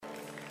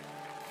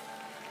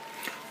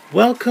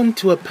Welcome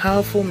to a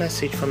powerful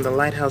message from the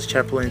Lighthouse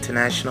Chapel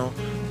International,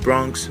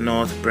 Bronx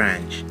North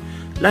Branch.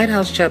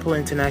 Lighthouse Chapel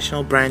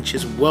International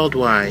branches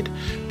worldwide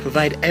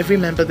provide every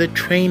member the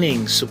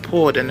training,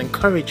 support, and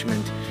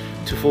encouragement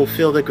to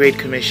fulfill the Great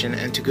Commission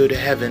and to go to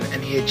heaven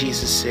and hear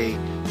Jesus say,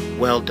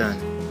 "Well done,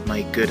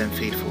 my good and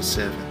faithful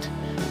servant."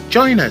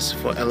 Join us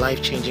for a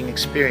life-changing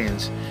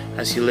experience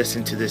as you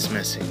listen to this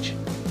message.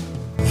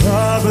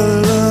 Our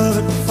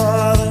beloved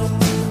Father,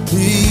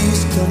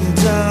 please come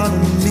down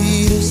and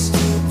meet us.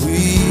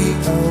 We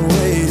are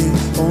waiting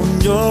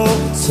on your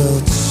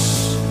touch.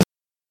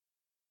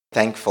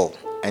 Thankful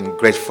and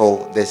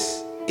grateful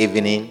this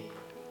evening.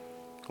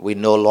 We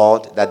know,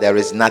 Lord, that there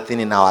is nothing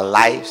in our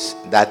lives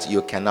that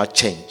you cannot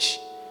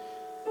change.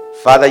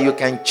 Father, you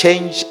can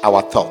change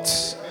our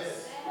thoughts.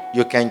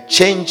 You can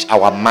change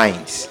our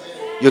minds.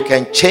 You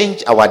can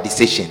change our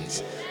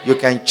decisions. You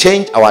can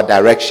change our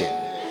direction.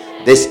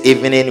 This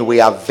evening we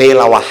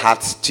avail our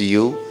hearts to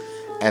you.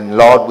 And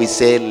Lord, we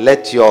say,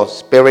 let your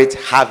Spirit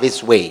have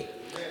its way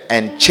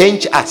and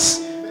change us,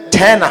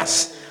 turn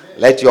us.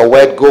 Let your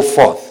word go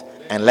forth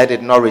and let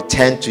it not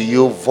return to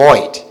you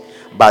void,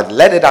 but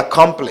let it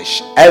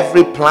accomplish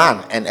every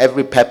plan and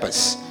every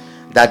purpose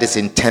that is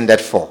intended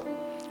for.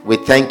 We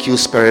thank you,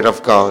 Spirit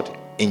of God,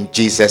 in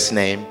Jesus'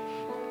 name.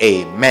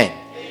 Amen.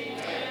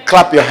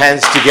 Clap your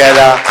hands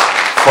together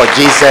for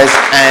Jesus,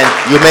 and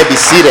you may be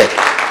seated.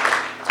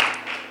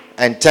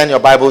 And turn your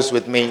Bibles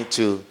with me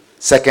to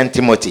 2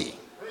 Timothy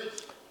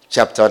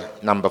chapter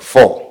number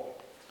 4.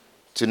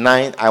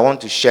 Tonight I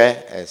want to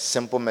share a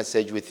simple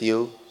message with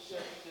you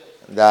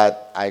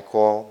that I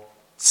call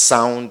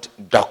sound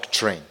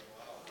doctrine.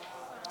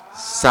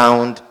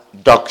 Sound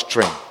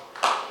doctrine.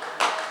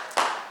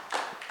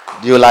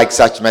 Do you like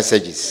such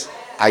messages?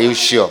 Are you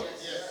sure?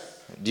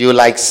 Do you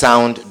like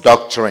sound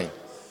doctrine?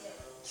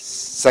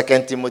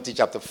 2 Timothy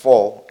chapter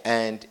 4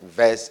 and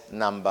verse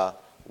number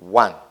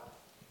 1.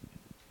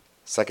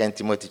 2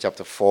 Timothy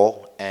chapter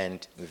 4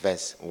 and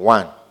verse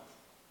 1.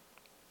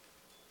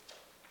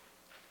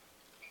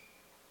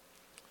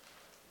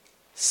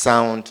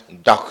 Sound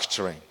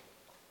doctrine.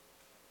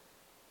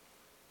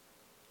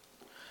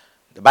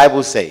 The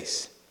Bible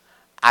says,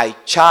 I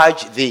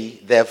charge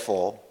thee,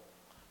 therefore,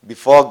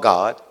 before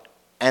God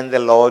and the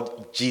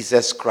Lord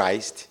Jesus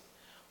Christ,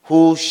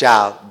 who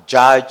shall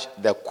judge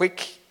the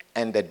quick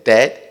and the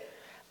dead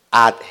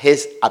at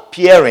his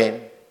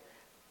appearing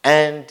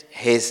and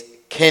his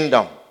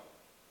kingdom.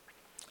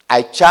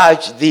 I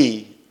charge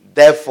thee,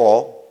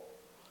 therefore,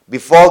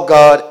 before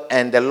God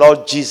and the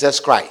Lord Jesus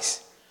Christ,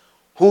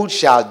 who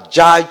shall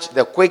judge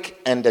the quick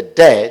and the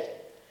dead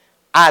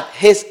at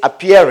his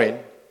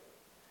appearing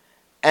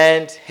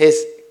and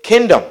his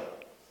kingdom.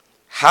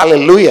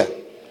 Hallelujah.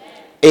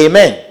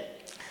 Amen.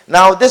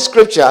 Now, this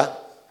scripture,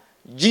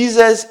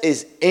 Jesus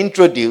is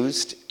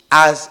introduced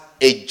as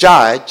a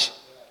judge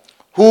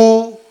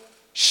who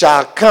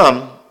shall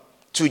come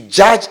to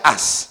judge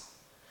us,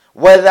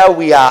 whether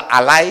we are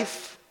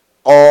alive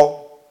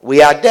or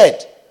we are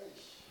dead.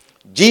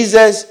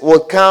 Jesus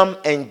will come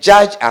and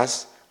judge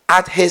us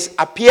at his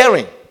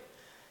appearing.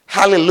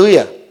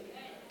 Hallelujah.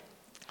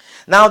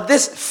 Now,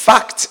 this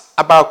fact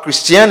about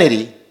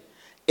Christianity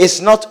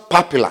is not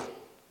popular.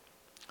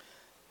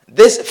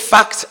 This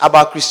fact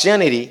about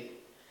Christianity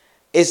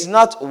is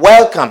not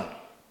welcome.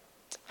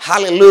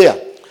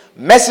 Hallelujah.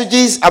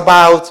 Messages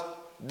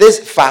about this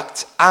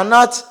fact are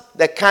not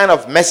the kind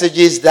of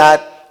messages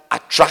that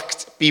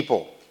attract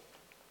people.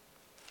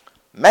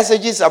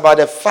 Messages about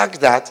the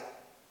fact that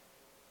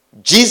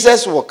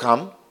Jesus will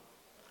come,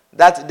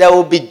 that there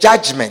will be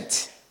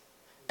judgment,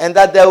 and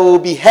that there will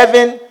be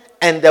heaven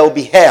and there will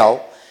be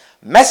hell.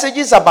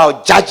 Messages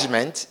about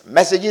judgment,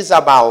 messages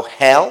about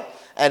hell,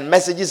 and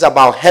messages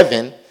about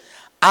heaven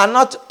are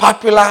not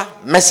popular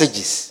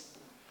messages.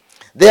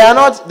 They are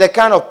not the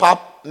kind of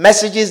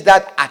messages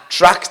that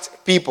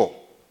attract people.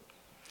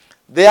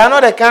 They are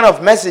not the kind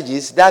of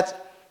messages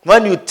that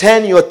when you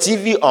turn your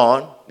TV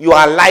on, you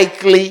are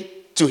likely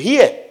to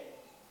hear.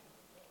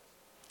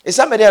 Is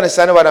somebody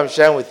understanding what I'm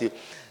sharing with you?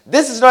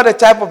 This is not a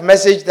type of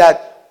message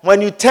that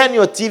when you turn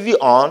your TV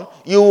on,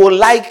 you will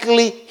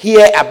likely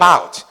hear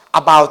about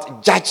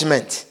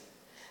judgment,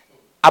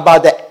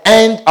 about the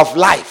end of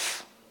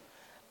life,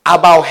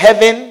 about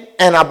heaven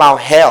and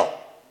about hell.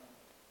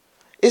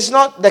 It's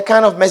not the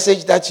kind of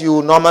message that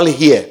you normally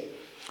hear.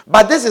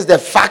 But this is the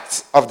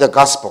fact of the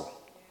gospel.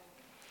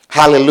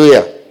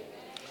 Hallelujah.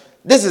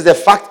 This is the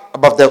fact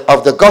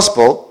of the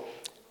gospel,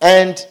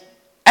 and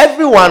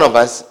every one of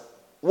us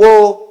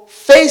will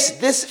face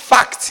this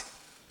fact.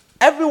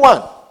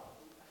 Everyone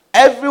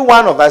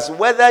of us,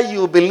 whether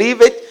you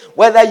believe it,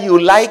 whether you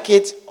like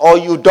it or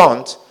you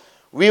don't,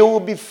 we will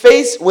be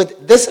faced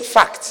with this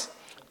fact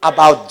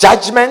about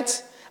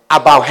judgment,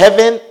 about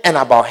heaven, and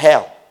about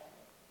hell.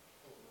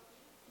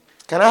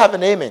 Can I have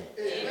an amen?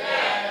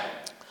 Amen.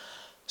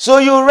 So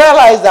you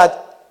realize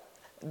that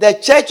the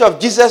Church of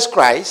Jesus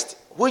Christ,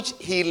 which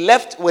he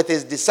left with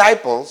his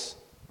disciples,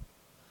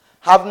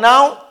 have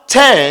now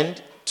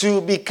turned to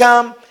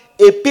become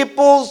a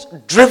people's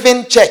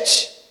driven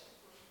church.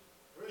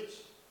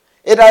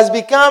 It has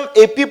become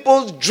a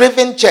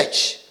people-driven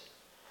church.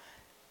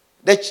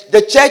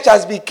 The church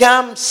has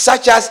become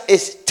such as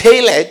is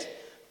tailored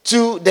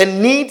to the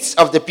needs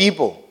of the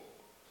people,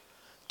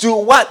 to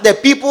what the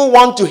people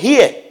want to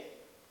hear,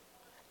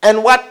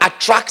 and what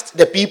attracts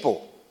the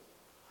people,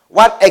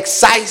 what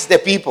excites the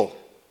people.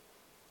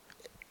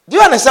 Do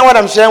you understand what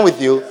I'm sharing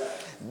with you?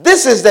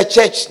 This is the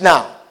church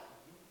now.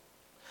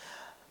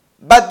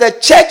 But the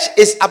church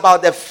is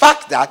about the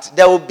fact that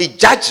there will be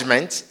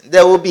judgment,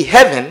 there will be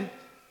heaven,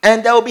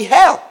 and there will be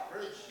hell.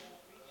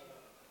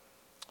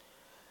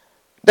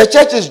 The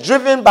church is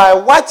driven by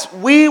what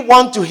we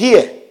want to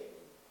hear.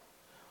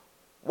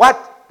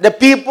 What the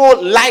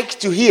people like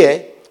to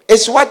hear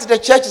is what the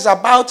church is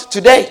about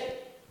today.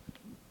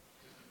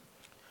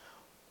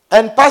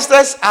 And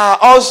pastors are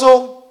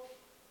also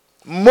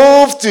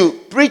moved to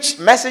preach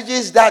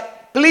messages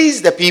that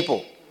please the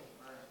people.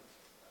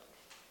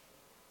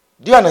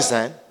 Do you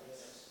understand?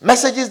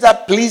 Messages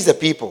that please the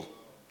people.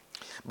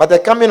 But the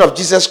coming of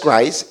Jesus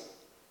Christ,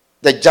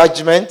 the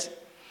judgment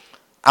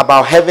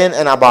about heaven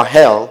and about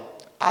hell,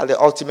 are the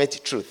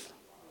ultimate truth.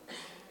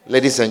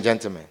 Ladies and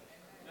gentlemen,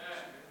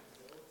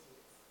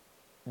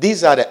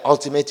 these are the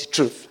ultimate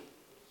truth.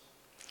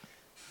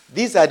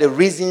 These are the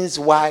reasons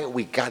why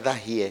we gather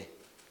here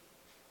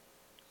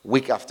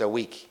week after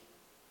week,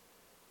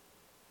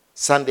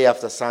 Sunday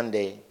after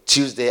Sunday,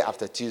 Tuesday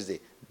after Tuesday.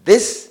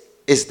 This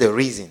is the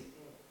reason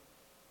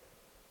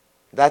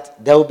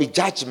that there will be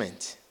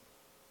judgment.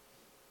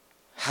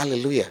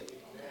 Hallelujah.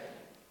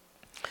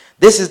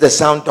 This is the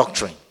sound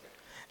doctrine,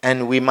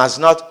 and we must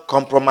not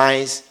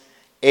compromise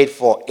it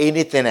for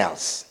anything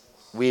else.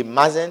 We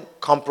mustn't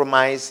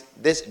compromise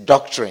this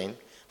doctrine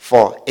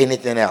for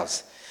anything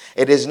else.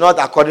 It is not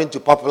according to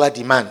popular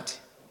demand.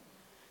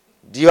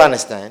 Do you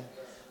understand?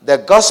 The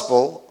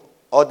gospel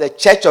or the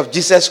church of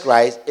Jesus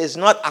Christ is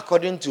not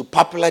according to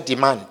popular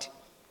demand.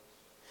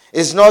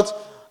 It's not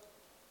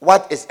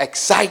what is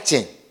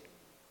exciting.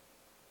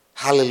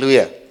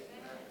 Hallelujah.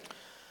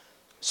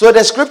 So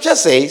the scripture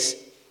says,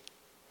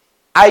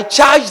 I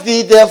charge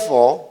thee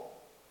therefore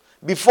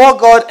before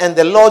God and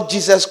the Lord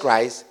Jesus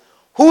Christ,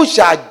 who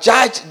shall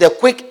judge the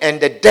quick and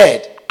the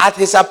dead at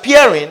his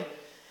appearing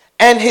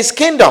and his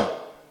kingdom.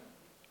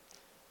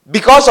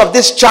 Because of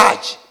this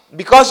charge,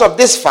 because of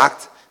this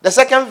fact, the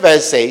second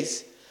verse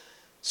says,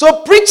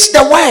 so preach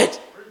the word.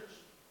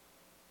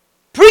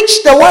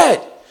 Preach the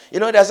word. You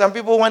know, there are some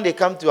people when they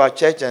come to our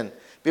church and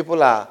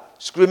people are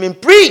screaming,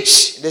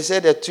 preach. They say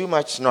there's too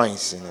much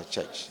noise in the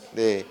church.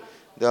 They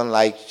don't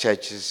like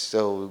churches,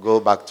 so we go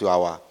back to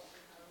our...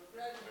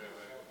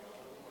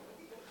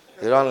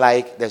 They don't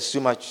like, there's too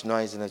much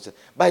noise in the church.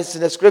 But it's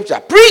in the scripture.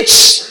 Preach!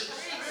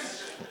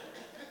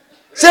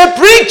 Say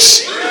preach!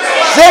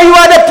 Say you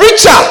are the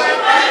preacher!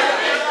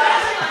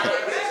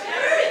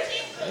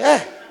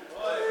 Yeah.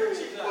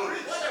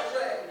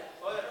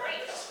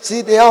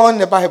 See, they are on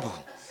the Bible.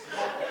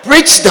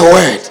 Preach the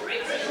word.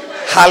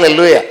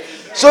 Hallelujah.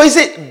 So is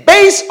it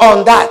based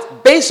on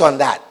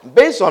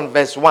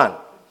verse 1.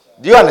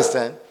 Do you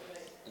understand?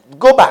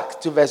 Go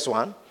back to verse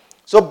 1.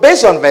 So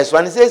based on verse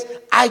 1, it says,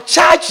 I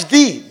charge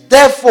thee,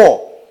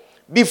 therefore,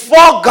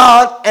 before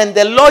God and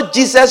the Lord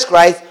Jesus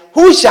Christ,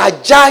 who shall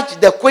judge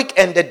the quick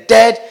and the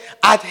dead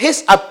at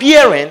his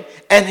appearing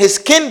and his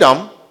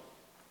kingdom,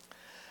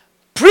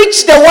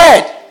 preach the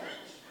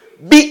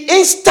word. Be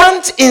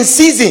instant in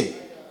season.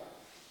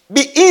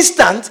 Be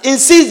instant in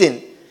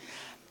season.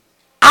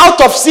 Out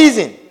of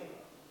season.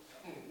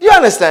 Do you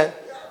understand?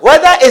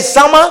 Whether it's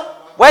summer,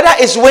 whether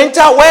it's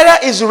winter, whether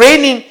it's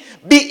raining,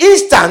 be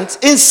instant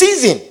in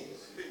season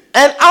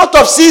and out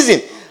of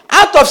season.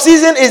 Out of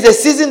season is the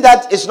season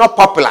that is not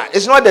popular.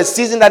 It's not the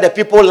season that the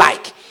people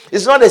like.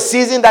 It's not the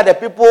season that the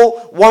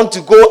people want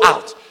to go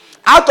out.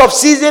 Out of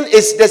season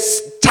is the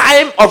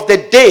time of the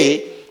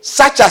day,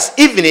 such as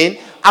evening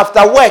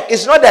after work.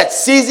 It's not that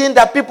season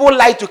that people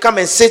like to come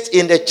and sit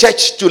in the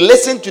church to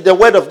listen to the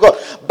word of God.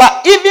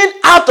 But even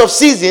out of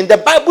season, the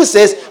Bible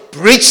says,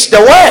 preach the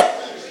word.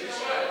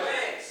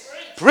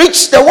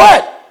 Preach the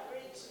word.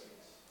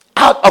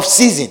 Out of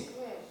season.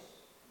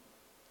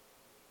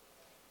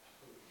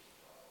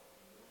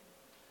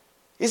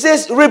 He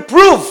says,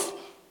 reprove,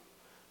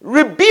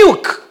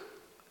 rebuke,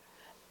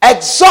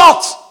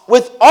 exhort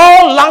with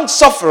all long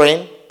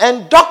suffering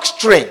and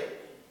doctrine.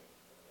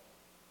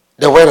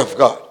 The word of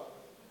God.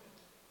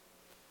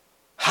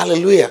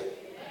 Hallelujah.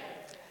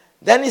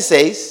 Then he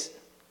says,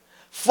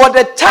 for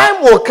the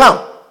time will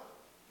come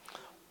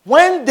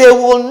when they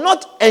will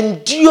not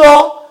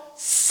endure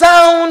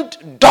sound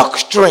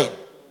doctrine.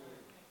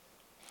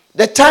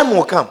 The time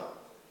will come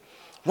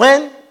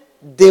when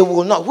they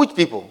will not. Which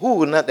people? Who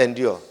will not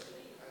endure?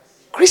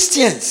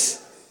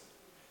 Christians.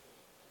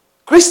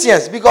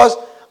 Christians, because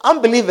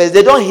unbelievers,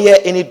 they don't hear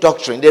any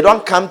doctrine. They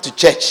don't come to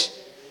church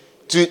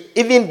to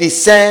even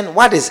discern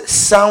what is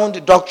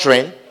sound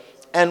doctrine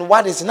and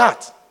what is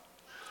not.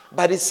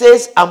 But it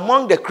says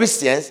among the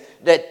Christians,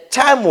 the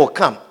time will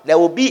come. There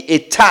will be a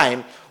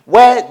time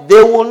where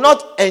they will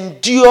not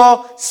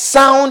endure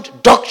sound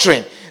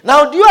doctrine.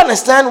 Now, do you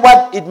understand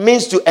what it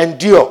means to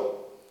endure?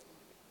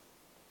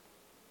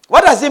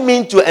 What does it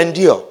mean to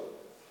endure?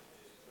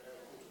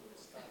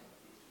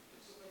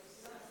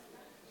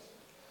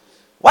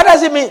 What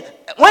does it mean?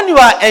 When you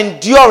are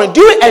enduring,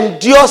 do you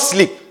endure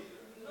sleep?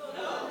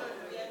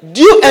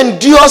 Do you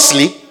endure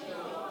sleep?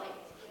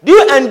 Do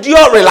you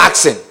endure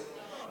relaxing?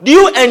 Do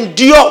you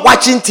endure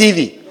watching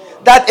TV?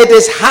 That it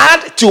is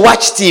hard to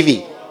watch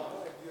TV.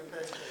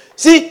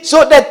 See,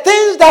 so the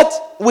things that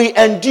we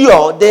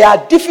endure, they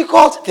are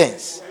difficult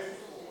things.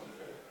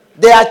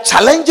 They are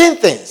challenging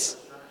things.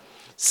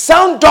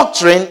 Sound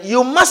doctrine,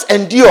 you must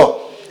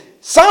endure.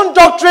 Sound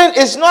doctrine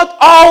is not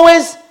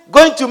always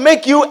going to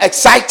make you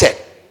excited.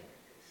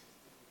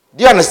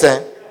 Do you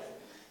understand?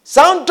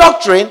 Sound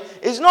doctrine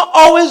is not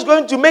always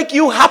going to make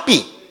you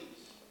happy.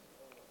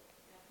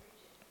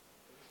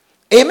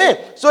 Amen.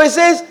 So it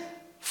says,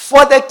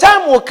 for the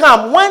time will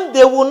come when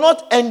they will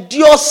not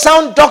endure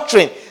sound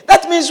doctrine.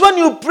 That means when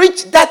you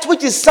preach that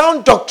which is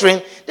sound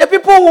doctrine, the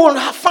people will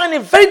find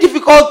it very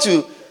difficult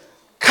to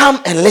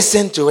come and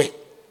listen to it.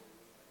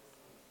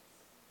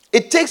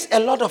 It takes a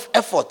lot of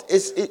effort.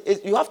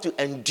 You have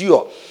to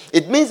endure.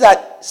 It means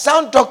that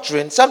sound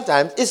doctrine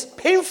sometimes is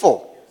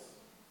painful.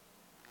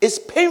 It's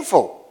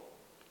painful.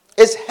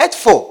 It's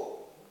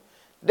hurtful.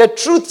 The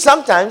truth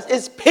sometimes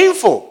is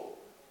painful.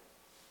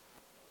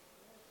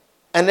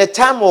 And the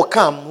time will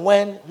come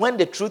when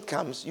the truth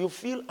comes, you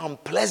feel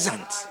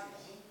unpleasant.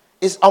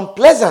 It's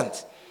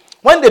unpleasant.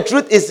 When the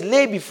truth is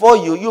laid before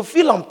you, you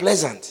feel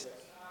unpleasant.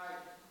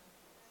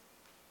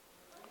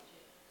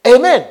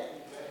 Amen.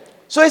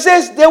 So it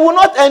says, they will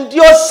not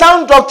endure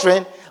sound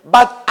doctrine,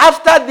 but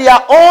after their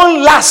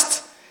own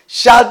lust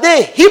shall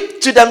they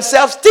heap to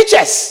themselves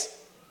teachers.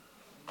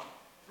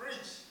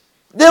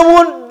 They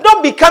will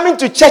not be coming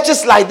to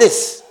churches like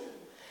this.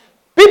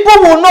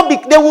 People will not be,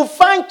 they will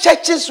find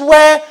churches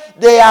where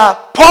they are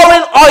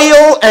pouring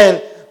oil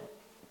and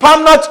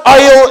palm nut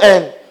oil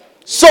and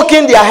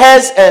soaking their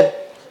hairs, and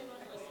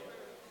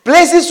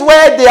places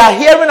where they are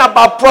hearing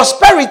about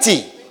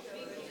prosperity.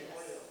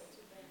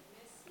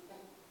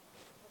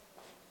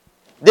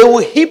 They will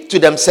heap to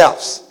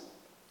themselves.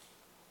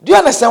 Do you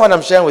understand what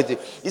I'm sharing with you?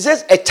 He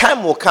says a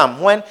time will come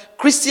when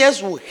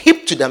Christians will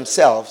heap to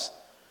themselves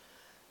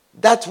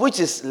that which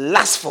is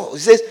lustful. He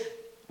says,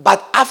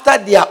 but after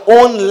their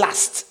own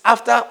lust,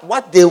 after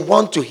what they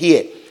want to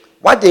hear,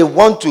 what they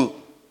want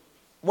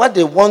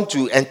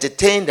to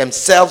entertain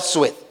themselves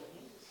with,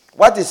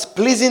 what is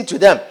pleasing to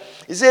them.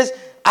 He says,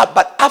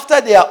 but after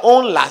their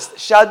own lust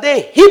shall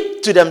they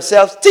heap to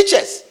themselves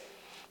teachers.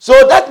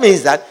 So that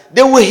means that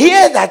they will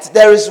hear that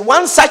there is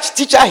one such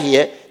teacher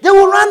here, they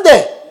will run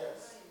there.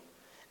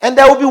 And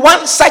there will be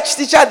one such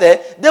teacher there,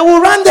 they will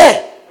run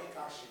there.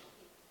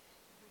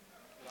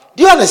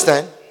 Do you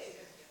understand?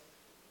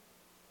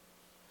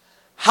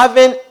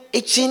 Having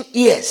itching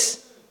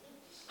ears.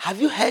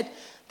 Have you heard?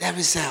 Have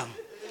you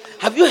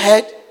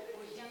heard?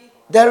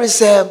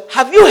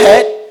 Have you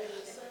heard?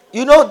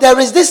 You know, there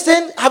is this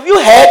thing. Have you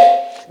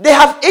heard? They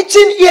have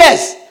itching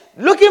ears,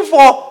 looking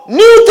for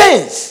new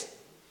things.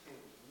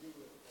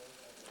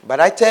 But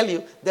I tell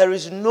you, there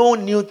is no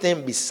new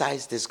thing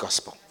besides this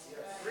gospel.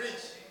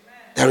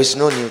 There is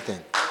no new thing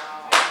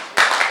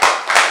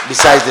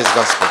besides this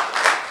gospel.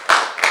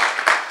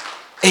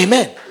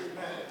 Amen.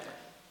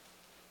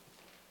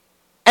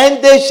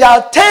 And they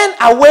shall turn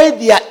away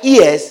their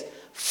ears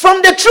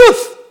from the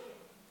truth.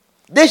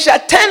 They shall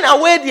turn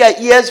away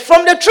their ears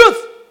from the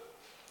truth,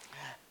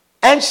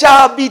 and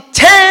shall be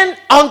turned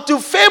unto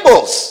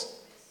fables,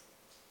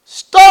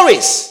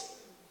 stories.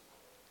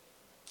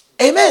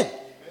 Amen.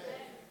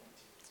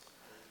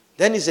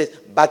 Then he says,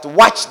 but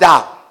watch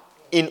thou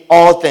in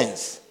all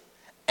things,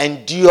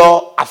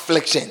 endure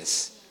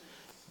afflictions,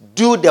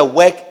 do the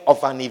work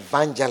of an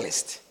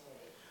evangelist,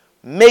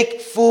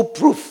 make full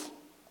proof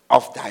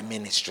of thy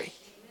ministry.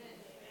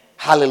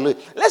 Hallelujah.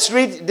 Let's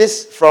read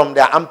this from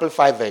the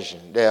Amplified Version.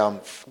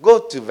 Go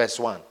to verse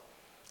 1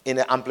 in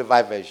the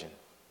Amplified Version.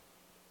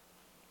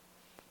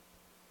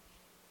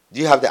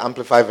 Do you have the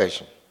Amplified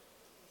Version?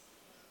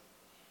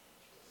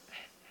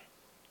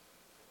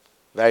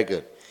 Very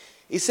good.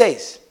 It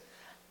says,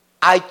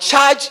 I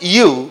charge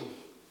you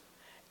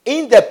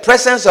in the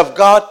presence of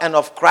God and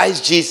of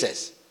Christ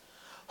Jesus,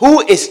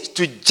 who is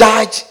to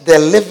judge the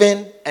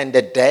living and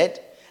the dead,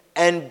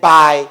 and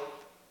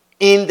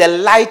in the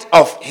light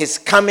of his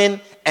coming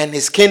and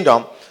his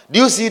kingdom. Do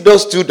you see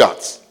those two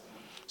dots?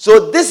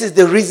 So this is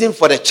the reason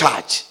for the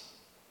charge.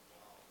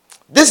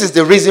 This is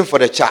the reason for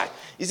the charge.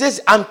 He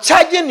says, I'm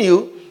charging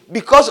you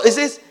because, it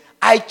says,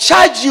 I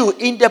charge you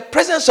in the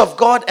presence of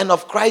God and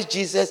of Christ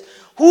Jesus,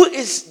 who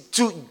is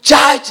to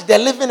judge the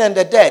living and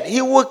the dead.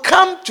 He will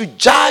come to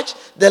judge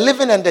the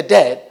living and the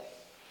dead.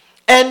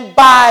 And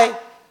by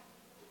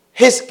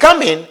his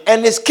coming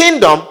and his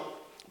kingdom,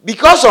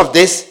 because of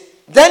this,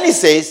 then he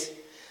says,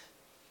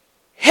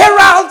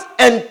 herald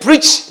and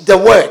preach the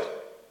word.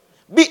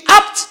 Be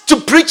apt to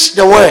preach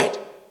the word.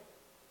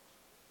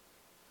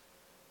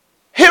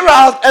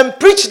 Herald and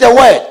preach the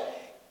word.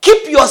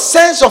 Keep your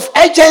sense of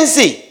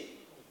urgency.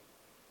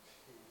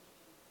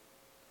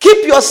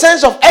 Keep your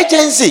sense of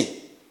urgency.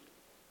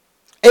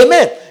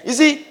 Amen. You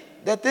see,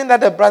 The thing that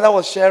the brother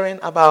was sharing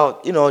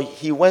about,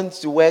 he went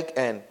to work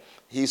and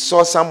he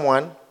saw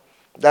someone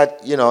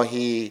that,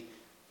 he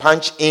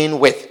punched in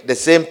with the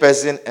same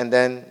person, and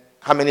then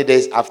how many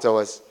days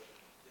afterwards?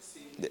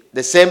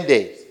 The same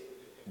day.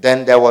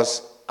 Then there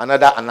was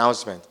another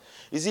announcement.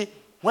 You see,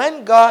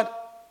 when God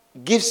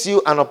gives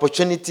you an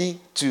opportunity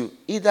to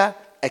either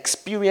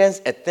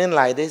experience a thing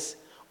like this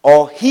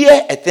or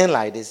hear a thing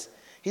like this,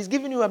 he's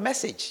giving you a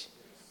message.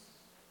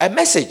 A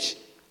message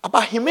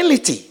about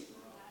humility.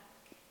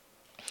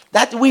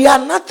 That we are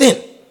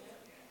nothing.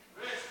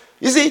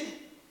 You see,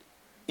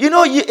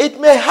 it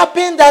may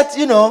happen that,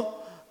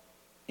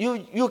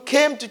 you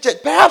came to church.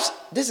 Perhaps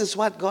this is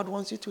what God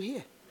wants you to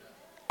hear.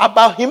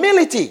 About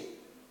humility.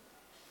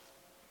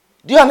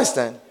 Do you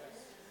understand?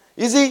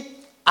 You see,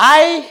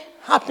 I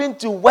happen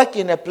to work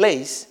in a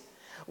place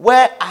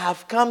where I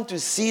have come to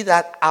see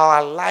that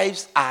our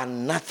lives are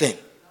nothing.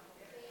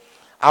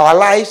 Our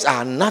lives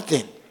are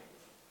nothing.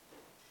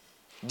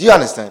 Do you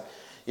understand?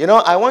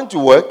 I went to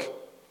work,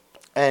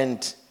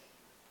 and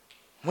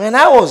when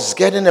I was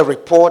getting a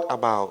report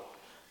about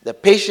the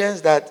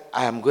patients that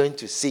I am going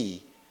to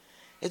see,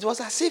 it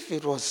was as if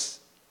it was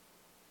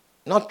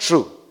not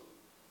true.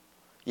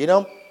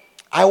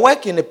 I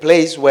work in a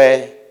place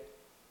where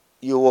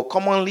you will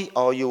commonly,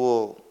 or you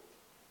will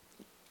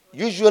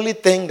usually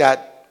think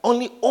that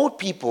only old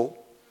people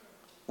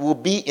will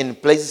be in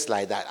places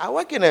like that. I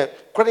work in a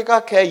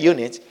critical care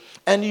unit,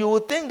 and you will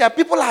think that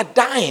people are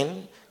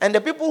dying, and the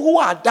people who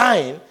are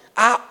dying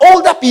are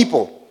older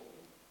people.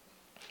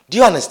 Do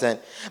you understand?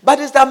 But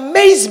it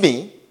amazed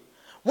me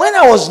when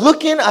I was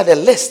looking at the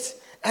list,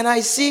 and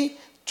I see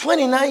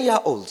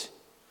 29-year-old,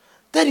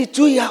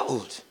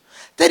 32-year-old,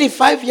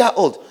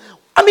 35-year-old.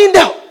 I mean,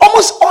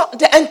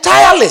 the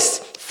entire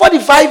list,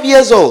 45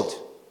 years old.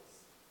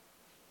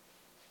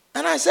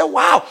 And I said,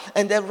 wow.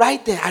 And then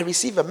right there, I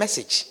receive a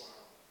message.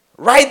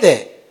 Right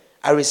there,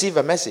 I receive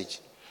a message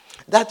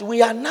that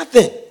we are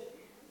nothing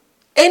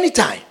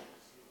anytime.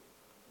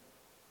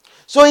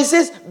 So he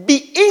says,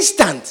 be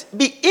instant,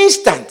 be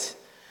instant.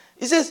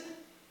 He says,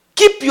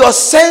 keep your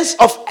sense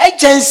of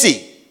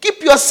urgency.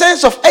 Keep your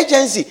sense of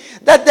urgency.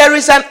 That there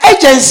is an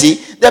urgency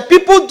that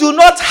people do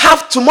not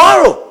have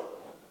tomorrow.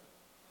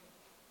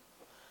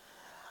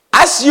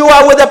 As you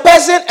are with a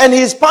person and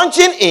he's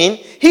punching in,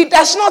 he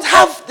does not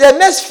have the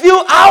next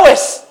few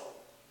hours.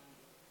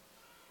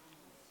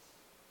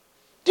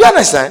 Do you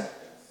understand?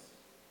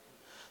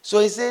 So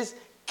he says,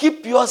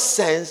 keep your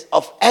sense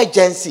of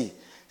urgency.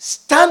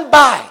 Stand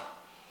by.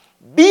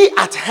 Be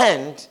at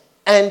hand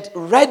and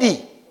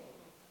ready.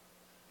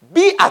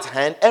 Be at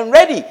hand and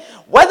ready.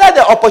 Whether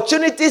the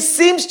opportunity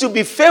seems to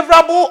be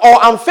favorable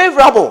or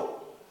unfavorable.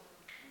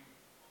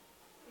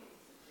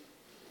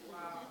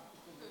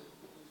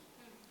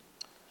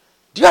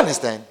 Do you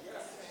understand?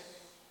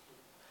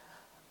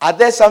 Are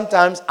there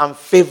sometimes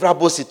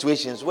unfavorable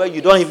situations where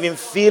you don't even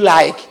feel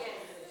like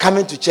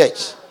coming to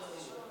church?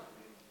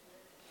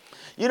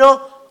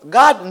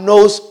 God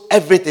knows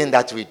everything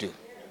that we do.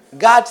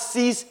 God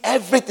sees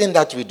everything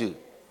that we do.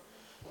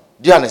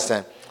 Do you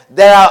understand?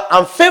 There are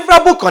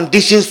unfavorable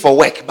conditions for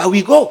work, but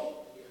we go.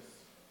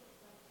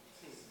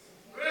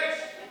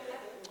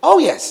 Oh,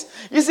 yes.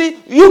 You see,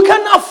 you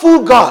cannot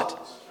fool God.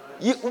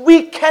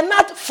 We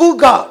cannot fool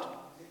God.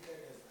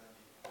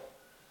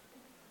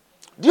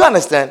 Do you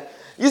understand?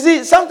 You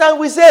see, sometimes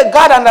we say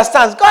God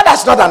understands. God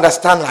does not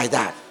understand like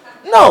that.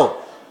 No.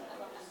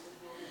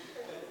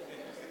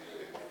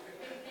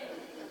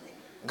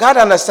 God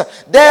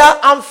understands. There are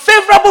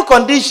unfavorable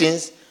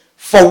conditions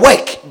for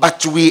work,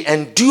 but we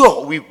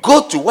endure. We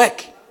go to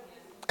work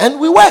and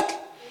we work.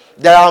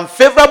 There are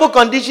unfavorable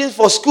conditions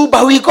for school,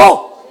 but we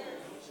go.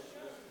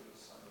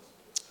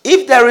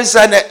 If there is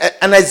an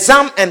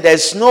exam and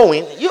there's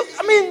snowing,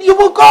 you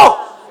will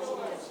go.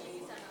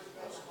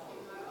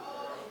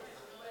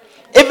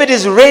 If it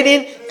is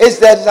raining,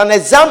 there's an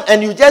exam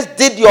and you just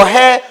did your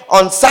hair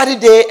on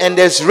Saturday and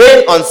there's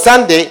rain on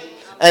Sunday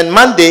and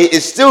Monday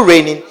is still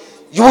raining,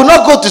 you will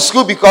not go to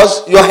school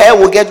because your hair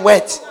will get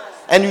wet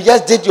and you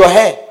just did your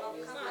hair.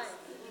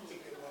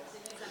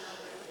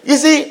 You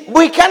see,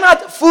 we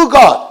cannot fool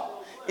God.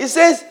 He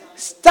says,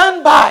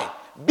 stand by,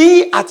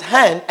 be at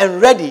hand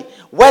and ready,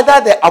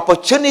 whether the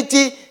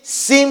opportunity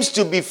seems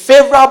to be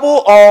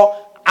favorable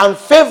or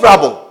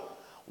unfavorable.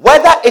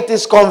 Whether it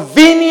is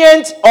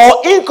convenient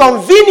or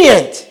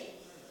inconvenient.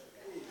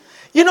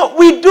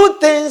 We do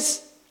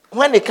things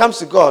when it comes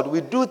to God. We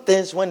do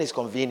things when it's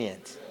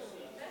convenient.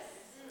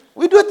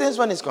 We do things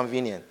when it's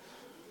convenient.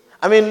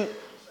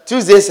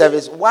 Tuesday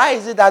service, why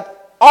is it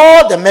that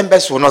all the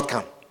members will not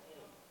come?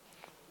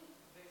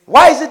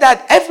 Why is it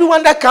that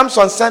everyone that comes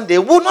on Sunday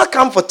will not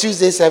come for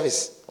Tuesday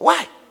service?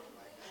 Why?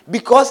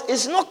 Because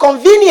it's not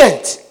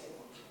convenient.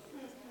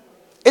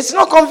 It's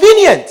not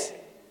convenient.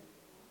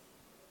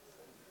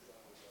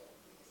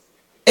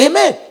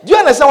 Amen. Do you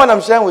understand what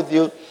I'm sharing with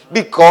you?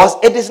 Because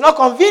it is not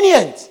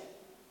convenient.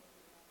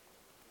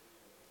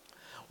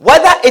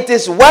 Whether it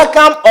is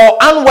welcome or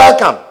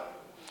unwelcome.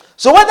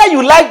 So whether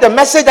you like the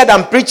message that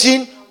I'm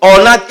preaching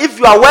or not, if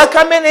you are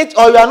welcoming it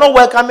or you are not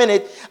welcoming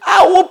it,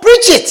 I will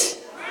preach it.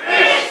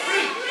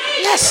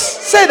 Yes,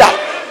 say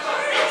that.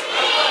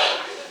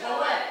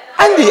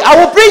 Andy, I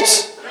will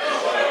preach.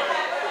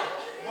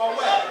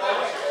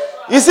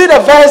 You see the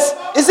verse?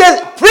 It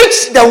says,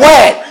 preach the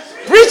word.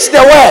 Preach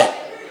the word.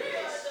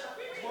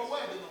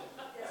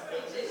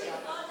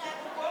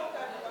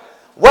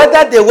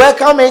 Whether they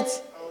welcome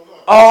it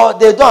or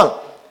they don't.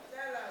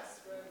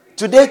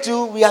 Today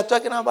too, we are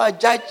talking about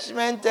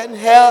judgment and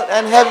hell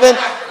and heaven.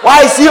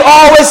 Why is he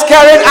always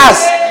carrying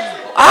us?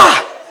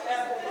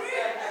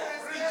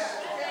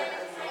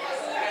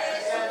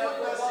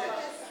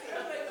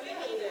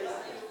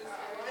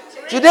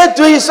 Today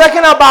too, he's talking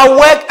about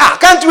work.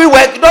 Can't we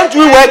work? Don't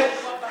we work?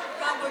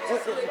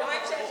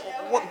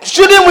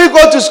 Shouldn't we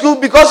go to school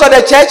because of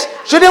the church?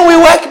 Shouldn't we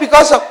work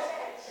because of...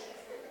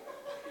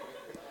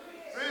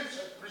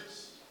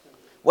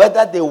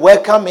 Whether they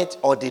welcome it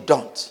or they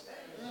don't.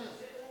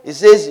 It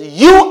says,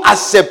 you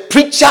as a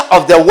preacher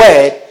of the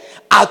word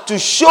are to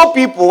show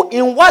people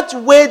in what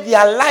way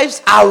their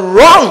lives are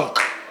wrong.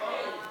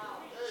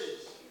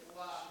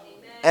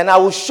 And I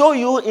will show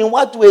you in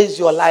what ways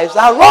your lives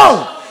are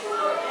wrong.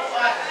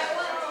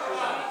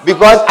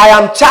 Because I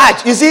am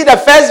charged. You see the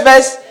first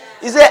verse,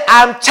 he said,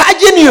 I am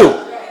charging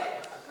you.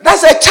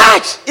 That's a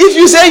charge. If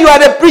you say you are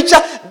the preacher,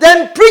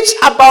 then preach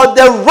about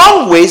the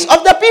wrong ways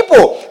of the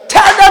people.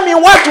 Tell them in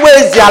what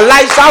ways their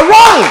lives are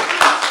wrong.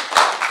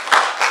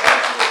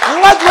 In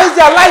what ways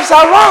their lives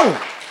are wrong.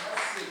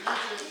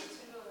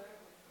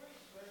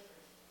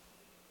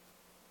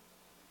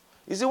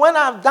 You see, when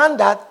I have done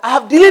that, I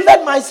have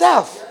delivered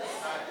myself.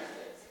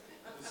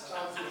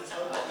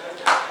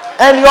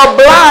 And your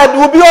blood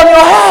will be on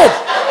your head.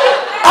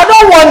 I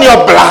don't want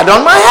your blood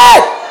on my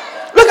head.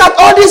 Look at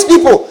all these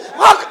people.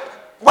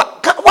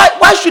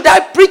 Why should I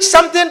preach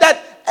something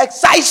that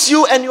excites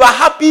you and you are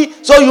happy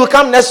so you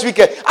come next week?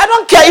 I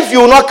don't care if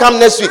you will not come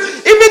next week.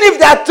 Even if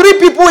there are 3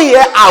 people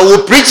here, I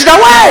will preach the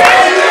word.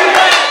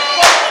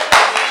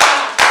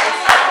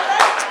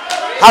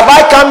 Have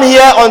I come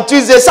here on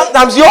Tuesday?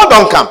 Sometimes you all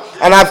don't come.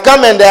 And I've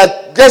come and there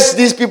are just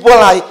these people.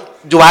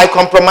 Do I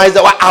compromise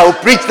the word? I will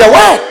preach the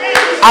word.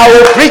 I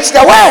will preach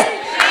the word.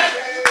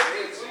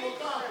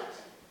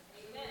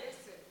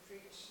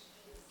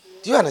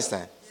 Do you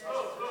understand?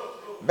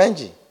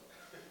 Benji,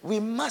 we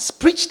must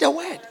preach the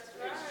word.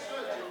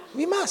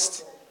 We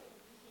must.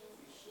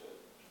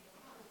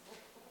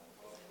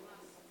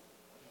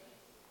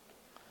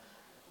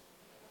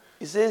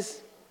 He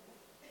says,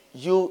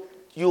 you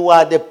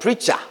are the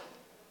preacher.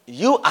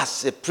 You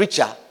as a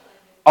preacher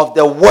of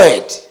the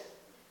word.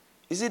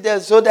 You see,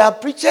 so there are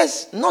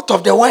preachers not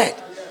of the word.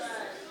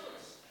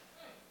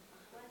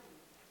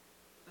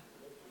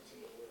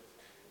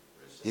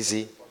 You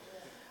see,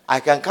 I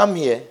can come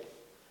here.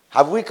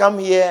 Have we come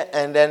here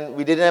and then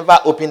we didn't ever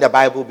open the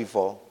Bible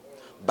before?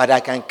 But I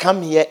can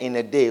come here in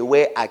a day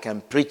where I can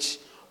preach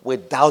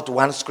without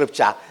one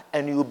scripture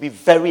and you will be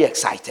very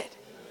excited.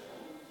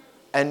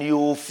 And you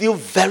will feel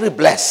very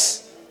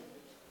blessed.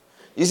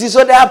 You see,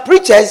 so there are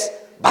preachers,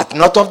 but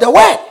not of the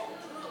word.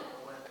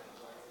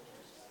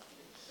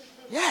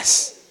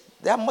 Yes.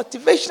 There are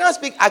motivational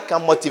speakers. I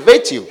can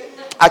motivate you.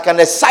 I can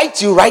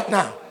excite you right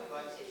now.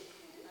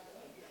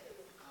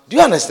 Do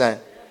you understand?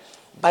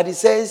 But it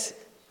says,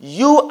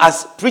 you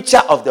as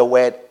preacher of the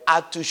word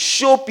are to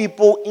show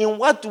people in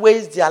what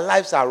ways their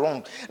lives are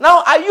wrong.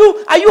 Now, are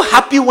you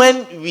happy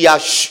when we are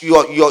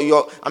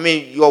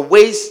your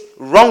ways,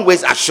 wrong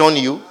ways are shown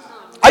you?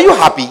 Are you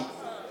happy?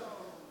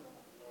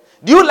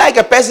 Do you like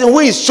a person who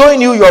is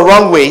showing you your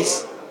wrong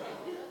ways?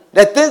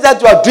 The things that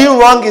you are doing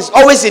wrong is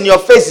always in your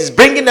face, is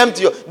bringing them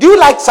to you. Do you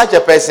like such a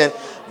person?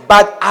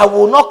 But I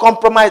will not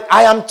compromise.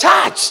 I am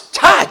charged.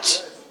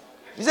 Charge.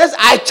 He says,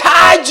 I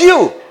charge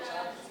you.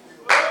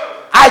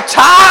 I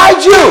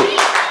charge you.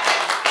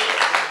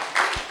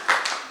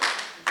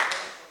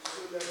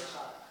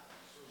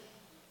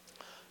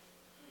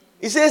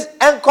 He says,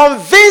 and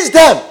convince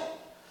them,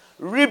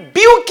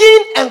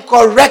 rebuking and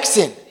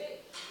correcting,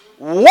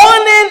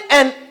 warning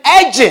and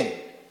urging,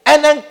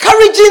 and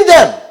encouraging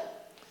them,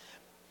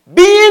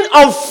 being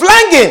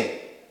unflagging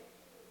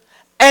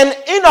and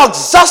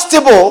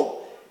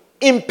inexhaustible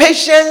in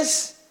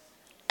patience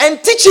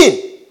and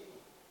teaching.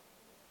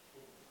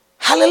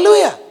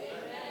 Hallelujah.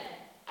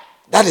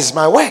 That is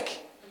my work.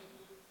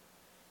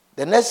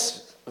 The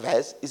next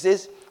verse, it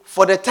says,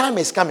 for the time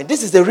is coming.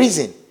 This is the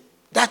reason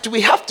that we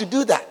have to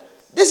do that.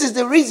 This is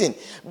the reason.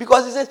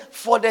 Because it says,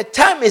 for the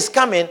time is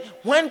coming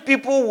when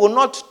people will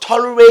not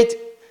tolerate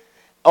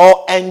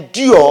or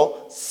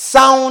endure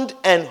sound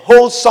and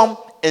wholesome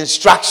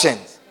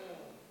instructions.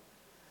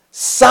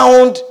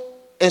 Sound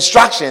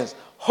instructions,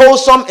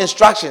 wholesome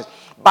instructions.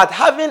 But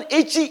having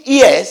itchy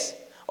ears,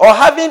 or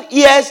having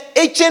ears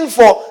itching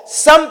for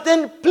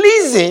something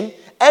pleasing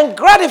and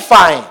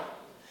gratifying,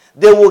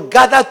 they will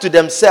gather to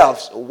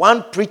themselves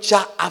one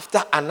preacher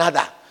after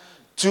another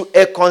to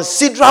a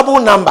considerable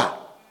number.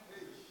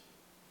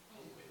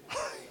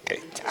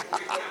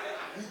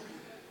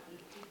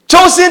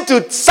 Chosen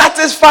to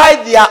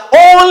satisfy their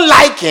own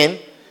liking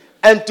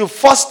and to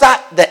foster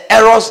the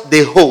errors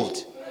they hold.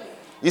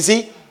 You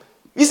see,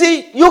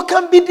 you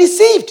can be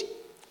deceived.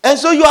 And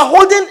so you are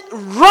holding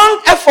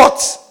wrong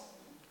efforts.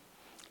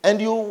 And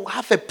you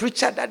have a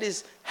preacher that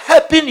is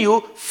helping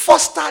you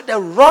foster the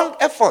wrong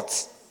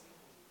efforts.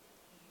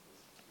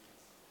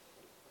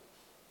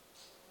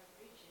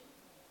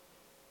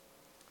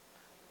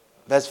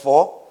 Verse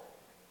 4,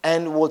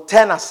 and will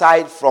turn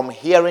aside from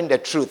hearing the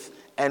truth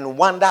and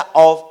wander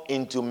off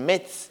into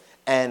myths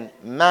and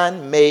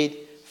man-made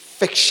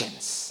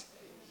fictions.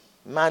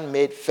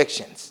 Man-made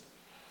fictions.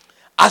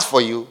 As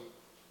for you,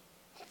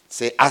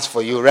 say, as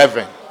for you,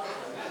 Reverend.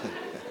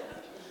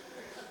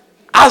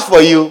 As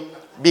for you,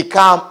 be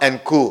calm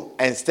and cool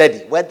and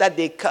steady. Whether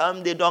they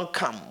come, they don't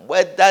come.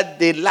 Whether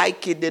they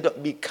like it, they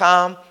don't. Be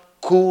calm,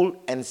 cool,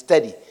 and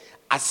steady.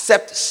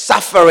 Accept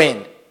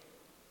suffering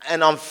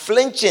and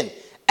unflinching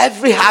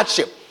every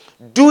hardship.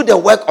 Do the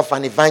work of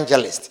an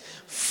evangelist.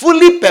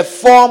 Fully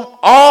perform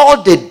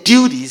all the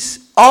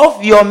duties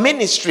of your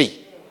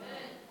ministry.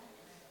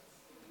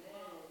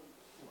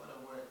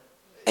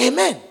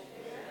 Amen.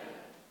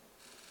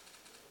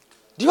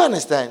 Do you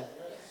understand?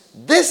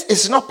 This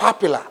is not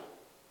popular.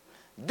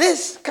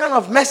 This kind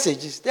of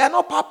messages, they are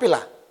not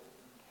popular.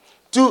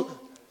 To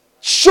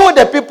show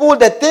the people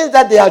the things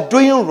that they are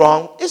doing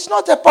wrong, it's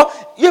not a problem.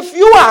 If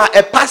you are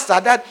a pastor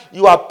that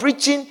you are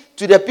preaching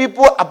to the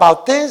people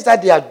about things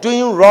that they are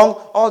doing wrong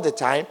all the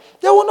time,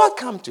 they will not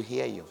come to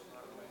hear you.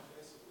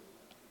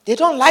 They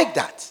don't like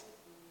that.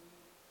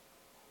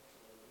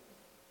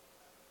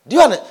 Do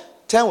you understand?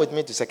 Turn with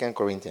me to 2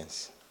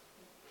 Corinthians.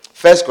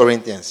 1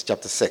 Corinthians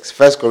chapter 6.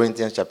 1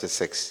 Corinthians chapter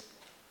 6.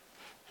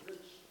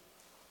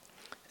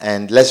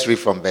 And let's read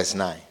from verse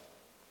 9.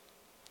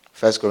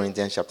 1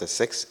 Corinthians chapter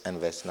 6 and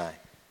verse 9.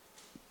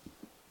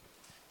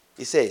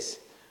 It says,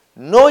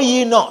 know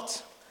ye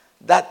not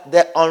that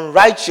the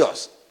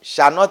unrighteous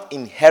shall not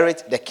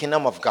inherit the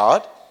kingdom of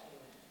God?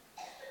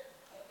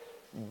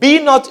 Be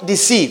not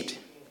deceived.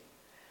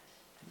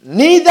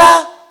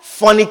 Neither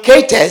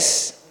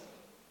fornicators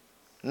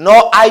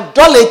nor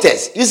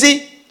idolaters. You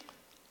see,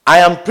 I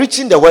am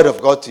preaching the word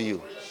of God to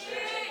you.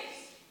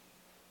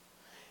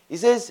 He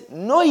says,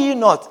 know ye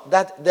not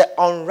that the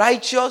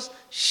unrighteous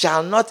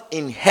shall not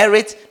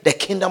inherit the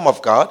kingdom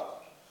of God?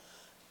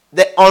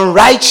 The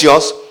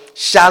unrighteous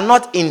shall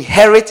not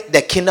inherit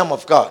the kingdom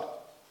of God.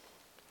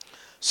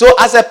 So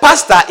as a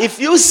pastor, if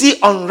you see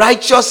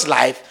unrighteous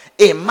life,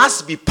 it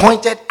must be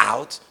pointed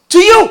out to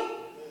you.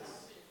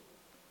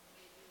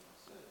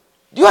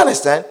 Do you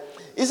understand?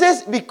 He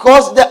says,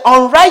 because the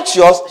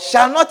unrighteous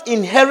shall not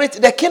inherit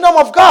the kingdom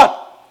of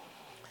God.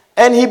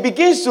 And he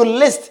begins to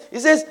list. He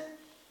says,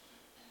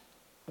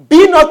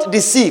 be not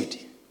deceived.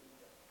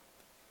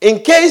 In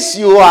case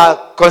you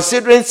are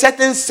considering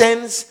certain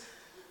sins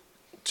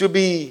to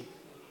be,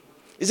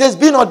 he says,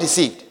 be not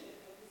deceived.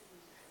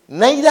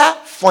 Neither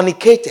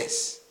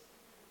fornicators.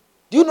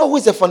 Do you know who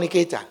is a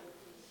fornicator?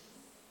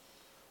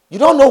 You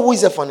don't know who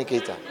is a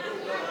fornicator?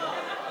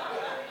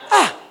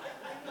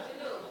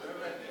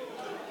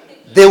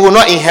 They will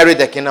not inherit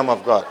the kingdom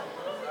of God.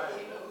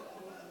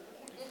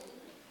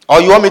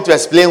 Or you want me to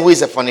explain who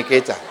is a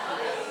fornicator?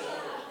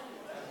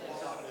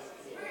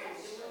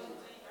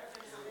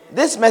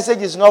 This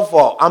message is not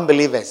for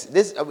unbelievers.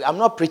 I'm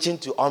not preaching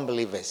to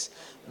unbelievers.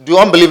 Do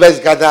unbelievers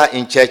gather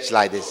in church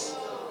like this?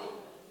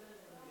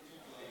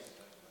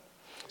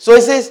 So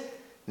it says,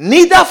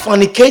 neither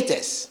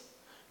fornicators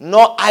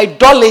nor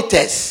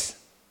idolaters.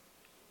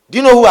 Do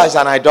you know who is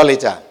an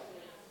idolater?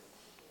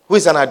 Who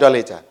is an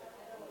idolater?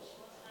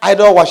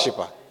 Idol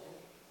worshiper.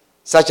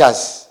 Such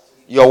as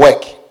your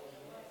work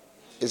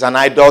is an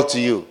idol to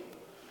you.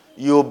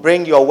 You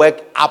bring your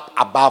work up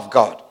above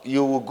God.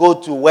 You will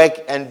go to work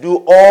and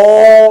do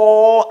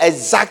all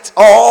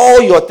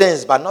your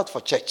things, but not for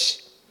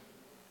church.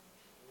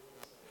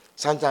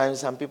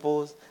 Sometimes some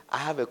people, I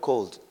have a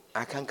cold.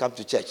 I can't come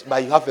to church.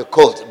 But you have a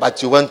cold,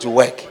 but you went to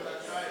work.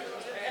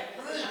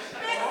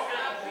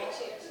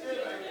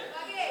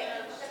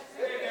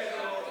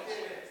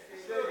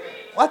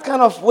 What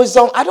kind of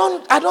wisdom?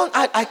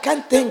 I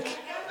can't think.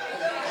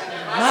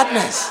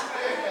 Madness.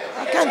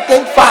 I can't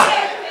think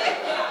far.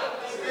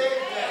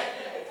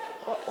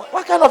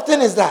 What kind of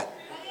thing is that?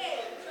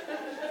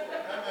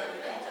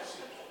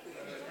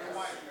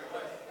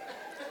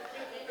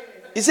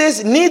 It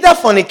says, neither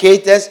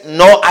fornicators,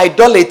 nor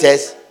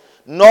idolaters,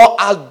 nor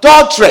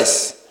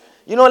adulterers.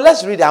 You know,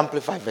 let's read the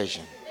Amplified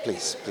version.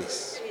 Please.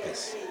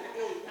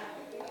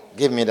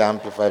 Give me the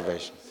Amplified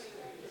version.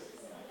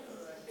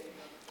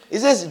 It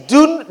says,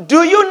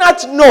 do you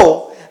not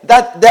know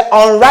that the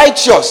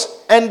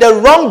unrighteous and the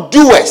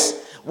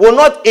wrongdoers will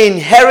not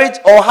inherit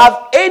or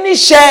have any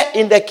share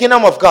in the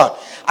kingdom of God?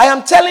 I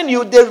am telling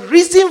you, the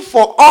reason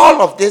for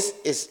all of this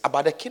is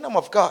about the kingdom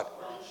of God.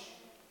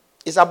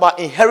 It's about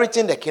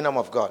inheriting the kingdom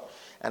of God.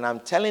 And I'm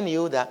telling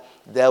you that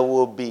there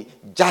will be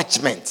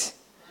judgment.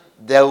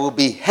 There will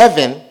be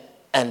heaven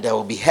and there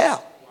will be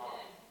hell.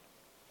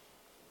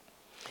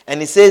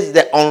 And it says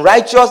the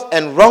unrighteous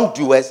and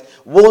wrongdoers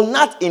will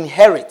not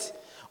inherit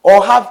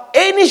or have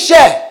any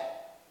share.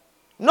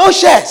 No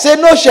share. Say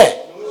no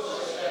share.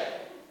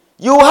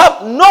 You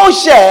have no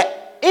share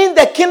in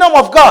the kingdom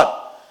of God.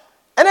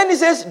 And then he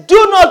says,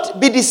 do not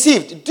be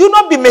deceived. Do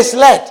not be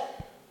misled.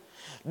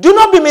 Do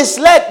not be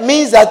misled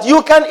means that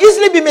you can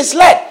easily be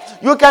misled.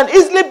 You can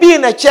easily be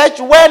in a church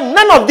where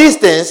none of these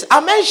things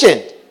are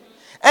mentioned.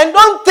 And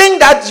don't think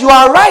that you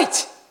are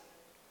right.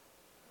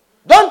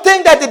 Don't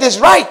think that it is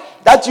right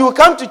that you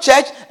come to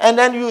church and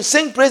then you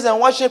sing praise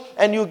and worship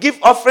and you give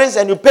offerings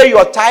and you pay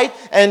your tithe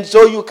and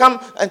so you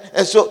come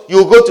and so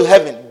you go to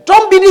heaven.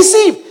 Don't be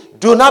deceived.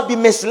 Do not be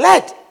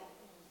misled.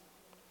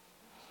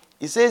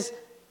 He says,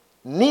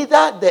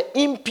 neither the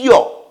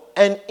impure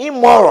and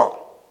immoral,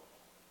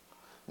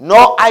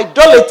 nor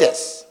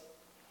idolaters,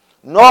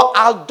 nor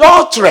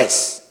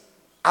adulterers.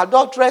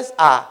 Adulterers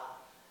are,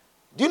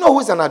 do you know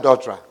who's an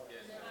adulterer?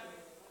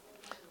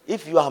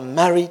 If you are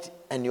married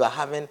and you are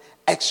having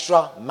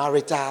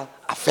extramarital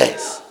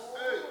affairs.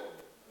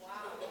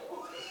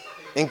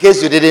 In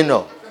case you didn't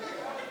know,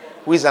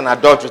 who is an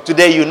adulterer?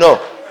 Today you know.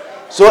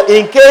 So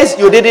in case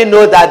you didn't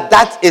know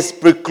that is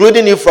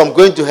precluding you from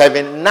going to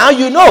heaven, now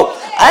you know.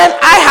 And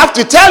I have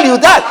to tell you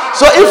that.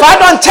 So if I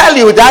don't tell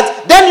you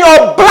that, then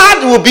your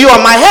blood will be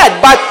on my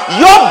head, but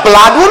your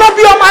blood will not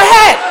be on my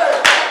head.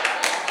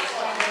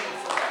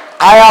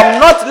 I am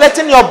not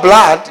letting your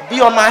blood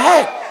be on my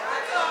head.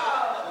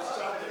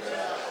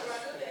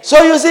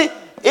 So you see,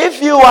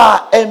 if you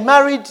are a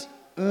married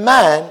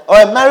man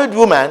or a married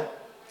woman,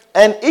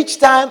 and each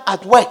time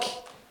at work,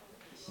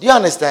 do you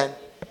understand?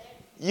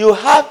 You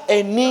have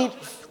a need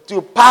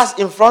to pass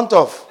in front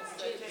of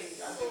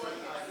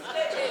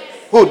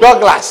who?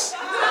 Douglas.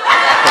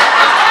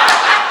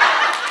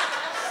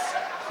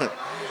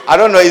 I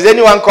don't know. Is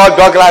anyone called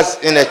Douglas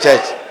in the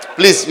church?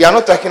 Please, we are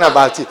not talking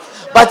about it.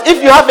 But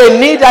if you have a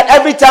need that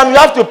every time you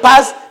have to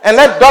pass and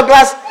let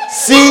Douglas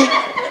see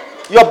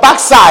your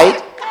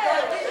backside,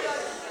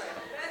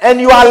 and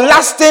you are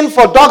lasting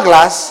for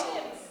Douglas,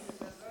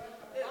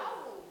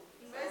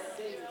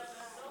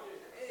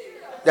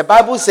 the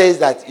Bible says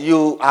that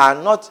you are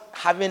not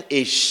having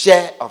a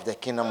share of the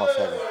kingdom of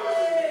heaven.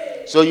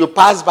 So you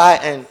pass by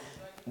and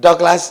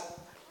Douglas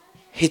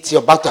hits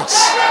your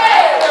buttocks.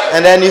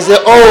 And then you say,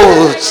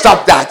 oh,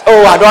 stop that.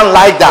 Oh, I don't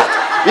like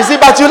that. You see,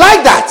 but you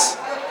like that.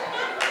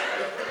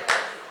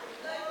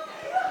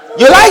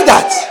 You like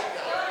that.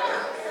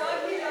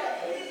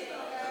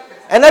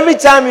 And every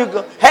time you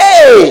go,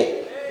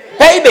 hey,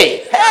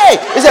 baby, hey.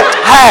 You say,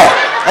 hey.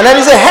 And then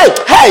you say, hey,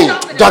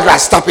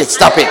 Douglas, stop it.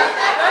 Stop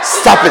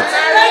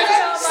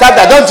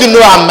that. Don't you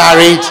know I'm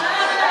married?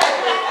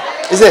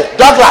 He said,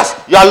 Douglas,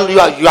 you are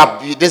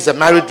this is a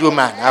married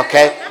woman,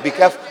 okay? Be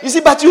careful. You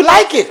see, but you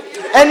like it.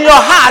 And your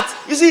heart,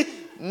 you see,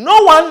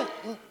 no one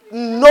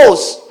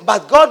knows,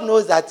 but God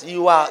knows that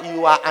you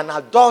are an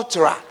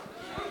adulterer.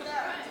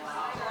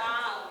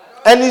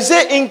 And he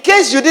said, in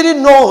case you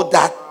didn't know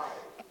that,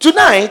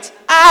 tonight,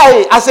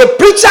 I, as a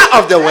preacher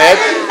of the word,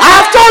 I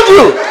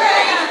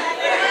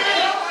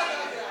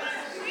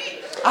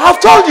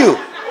have told you.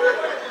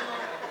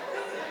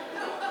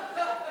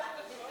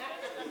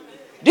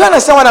 Do you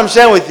understand what I'm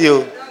sharing with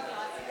you?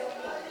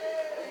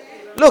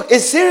 Look,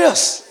 it's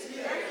serious.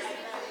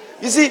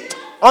 You see,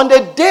 on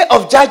the day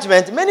of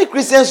judgment, many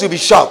Christians will be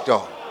shocked.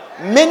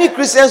 Many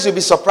Christians will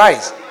be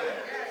surprised.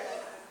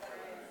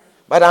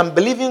 But I'm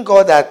believing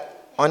God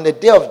that on the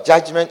day of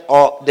judgment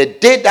or the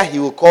day that he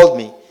will call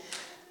me,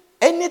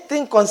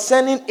 anything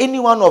concerning any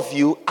one of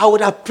you, I would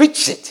have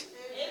preached it.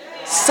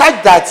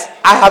 Such that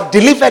I have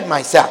delivered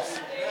myself.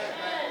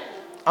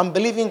 I'm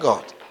believing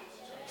God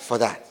for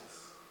that.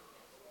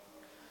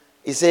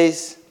 He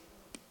says,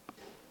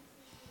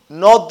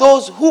 nor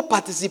those who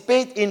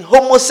participate in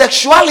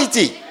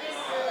homosexuality.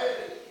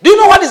 Do you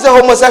know what is a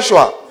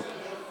homosexual?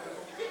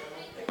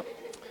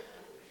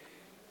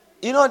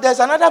 You know, there's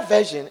another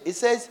version. It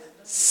says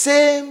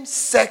same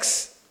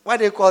sex. What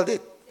do they call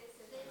it?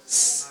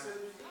 It's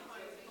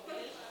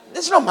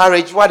not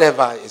marriage,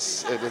 whatever.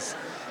 It's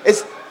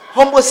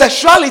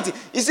homosexuality.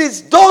 It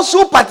says those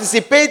who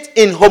participate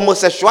in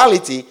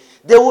homosexuality,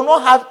 they will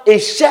not have a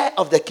share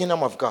of the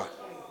kingdom of God.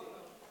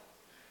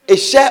 A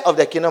share of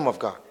the kingdom of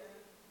God.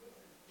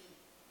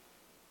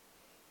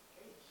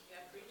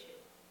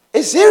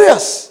 It's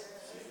serious.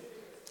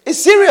 It's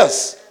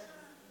serious.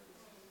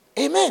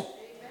 Amen.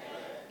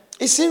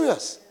 It's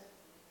serious.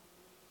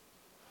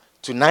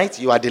 Tonight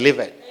you are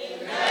delivered.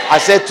 Amen. I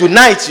said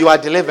tonight you are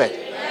delivered.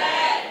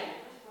 Amen.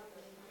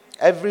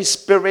 Every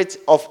spirit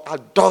of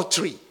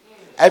adultery,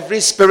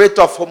 every spirit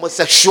of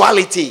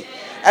homosexuality,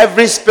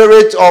 every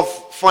spirit of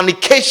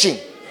fornication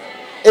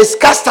is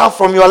cast out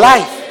from your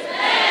life.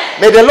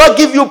 May the Lord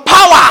give you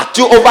power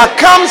to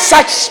overcome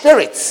such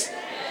spirits.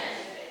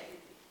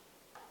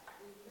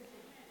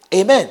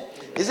 Amen.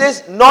 He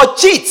says, nor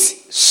cheat,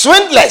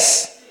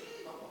 swindlers.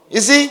 You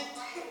see,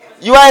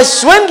 you are a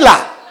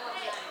swindler.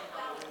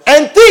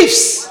 And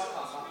thieves.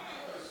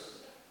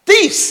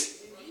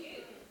 Thieves.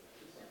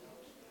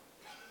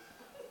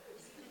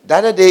 The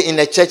other day in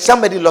the church,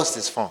 somebody lost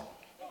his phone.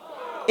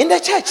 In the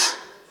church.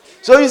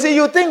 So you see,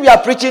 you think we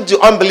are preaching to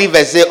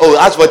unbelievers. Say, oh,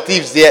 as for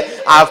thieves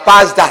there, I've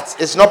passed that.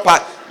 It's not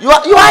part. You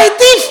are a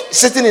thief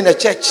sitting in the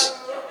church.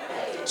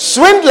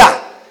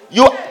 Swindler.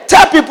 You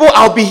tell people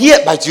I'll be here,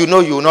 but you know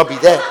you will not be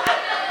there.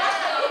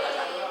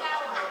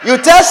 You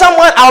tell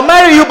someone I'll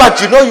marry you, but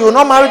you know you will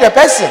not marry the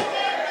person.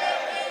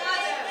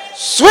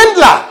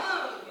 Swindler.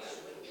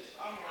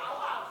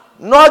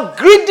 Not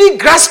greedy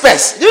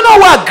graspers. Do you know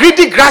what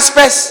greedy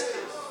graspers?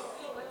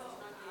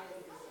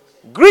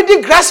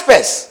 Greedy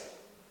graspers.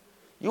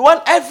 You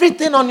want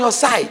everything on your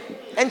side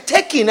and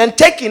taking and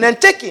taking and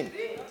taking.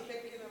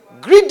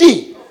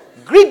 Greedy.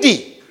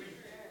 Greedy.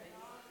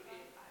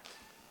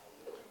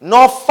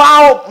 No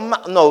foul.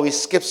 No, we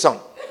skip some.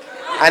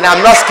 And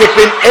I'm not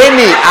skipping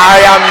any.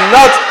 I am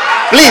not.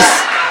 Please,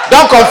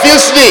 don't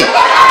confuse me.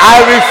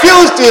 I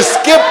refuse to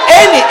skip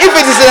any. If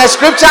it is in a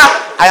scripture,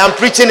 I am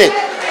preaching it.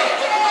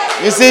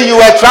 You see, you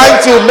were trying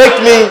to make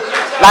me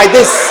like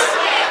this.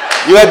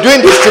 You were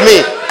doing this to me.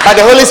 But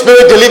the Holy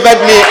Spirit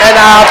delivered me. And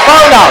I have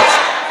found out.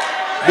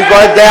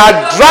 Because there are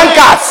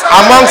drunkards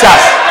amongst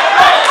us.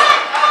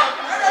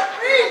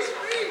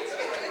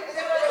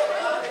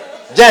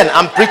 Jen,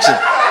 I'm preaching.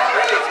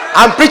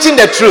 I'm preaching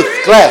the truth.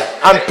 Claire,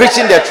 I'm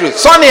preaching the truth.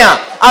 Sonia,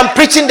 I'm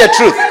preaching the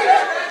truth.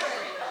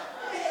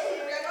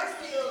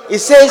 It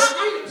says,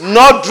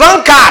 no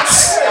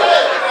drunkards.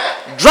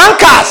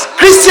 Drunkards.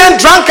 Christian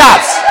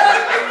drunkards.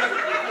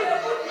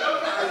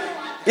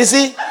 You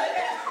see,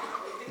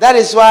 that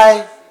is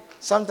why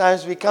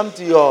sometimes we come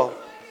to your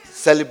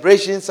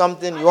celebration,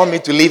 something, you want me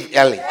to leave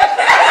early.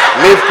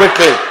 Leave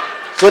quickly.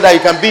 So that you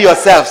can be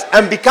yourselves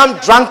and become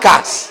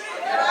drunkards.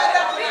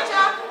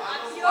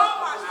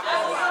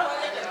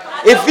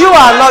 If you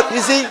are not, you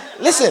see,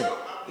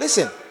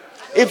 listen.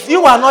 If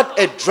you are not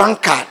a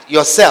drunkard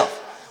yourself,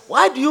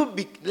 why do you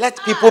let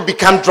people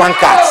become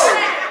drunkards?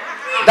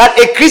 That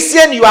a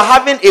Christian, you are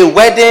having a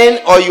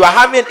wedding or you are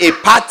having a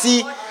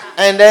party,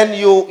 and then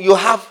you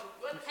have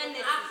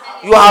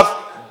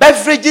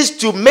beverages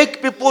to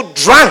make people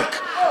drunk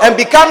and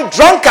become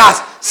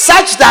drunkards,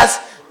 such that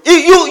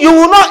you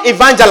will not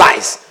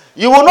evangelize,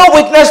 you will not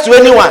witness to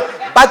anyone,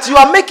 but you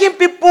are making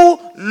people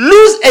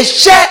lose a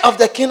share of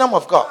the kingdom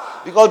of God.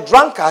 Because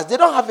drunkards, they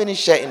don't have any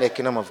share in the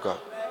kingdom of God.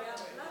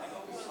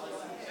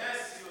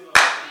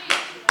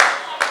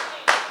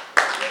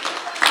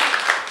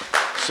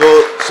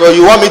 So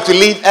you want me to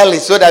leave early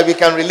so that we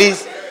can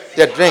release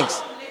the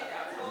drinks?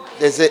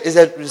 There's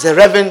a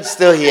reverend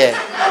still here,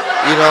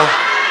 you know.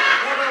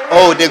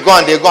 Oh, they're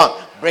gone.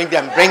 Bring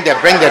the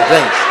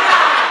drinks.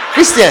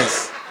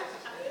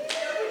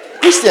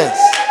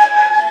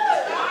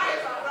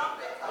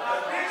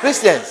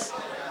 Christians.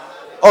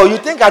 Oh, you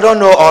think I don't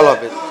know all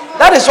of it?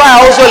 That is why I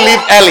also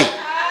leave early.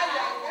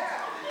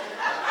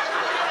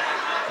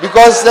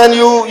 Because then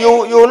you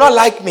will not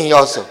like me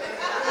also.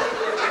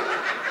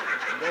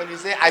 Then you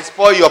say, I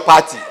spoil your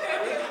party.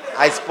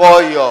 I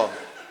spoil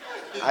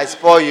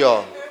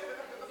your.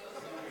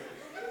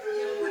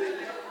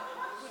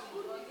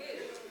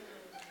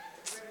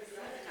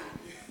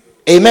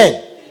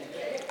 Amen.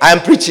 I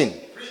am preaching.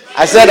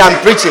 I said I'm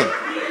preaching.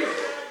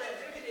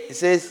 It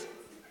says,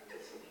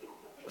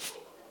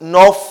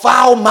 no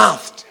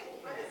foul-mouthed.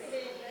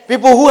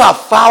 People who have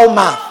foul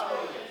mouth,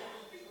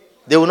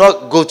 they will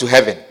not go to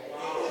heaven.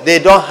 They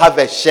don't have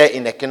a share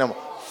in the kingdom.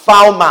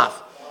 Foul mouth.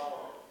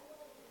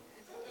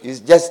 You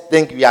just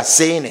think we are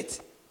saying it.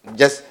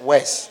 Just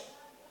worse.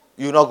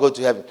 You will not go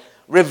to heaven.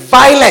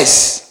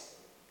 Revilers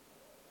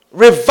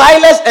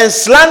and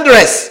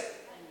slanderers.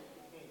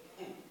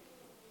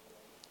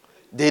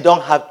 They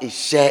don't have a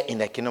share in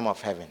the kingdom of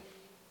heaven.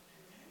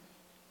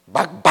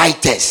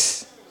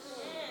 Backbiters.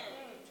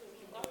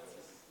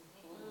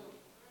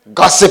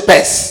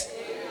 Gossipers,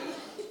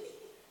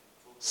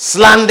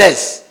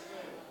 slanders,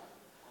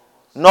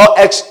 no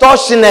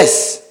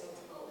extortioners.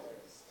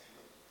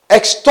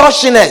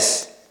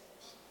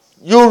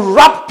 You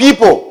rob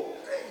people.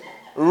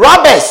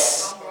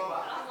 Robbers.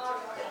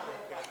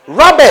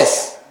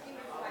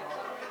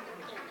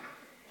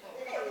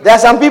 There are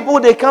some people,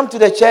 they come to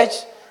the church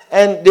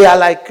and they are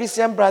like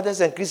Christian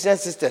brothers and Christian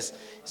sisters. He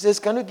says,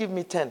 can you give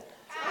me 10?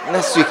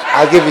 Next week,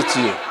 I'll give it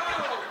to you.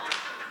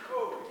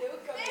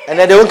 And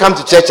then they won't come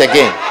to church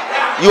again.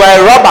 You are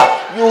a robber.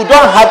 You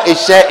don't have a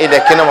share in the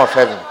kingdom of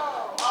heaven.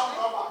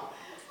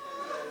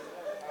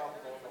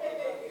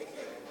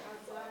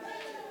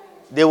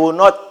 They will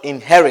not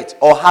inherit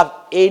or have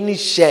any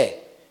share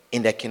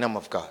in the kingdom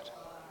of God.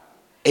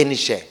 Any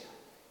share.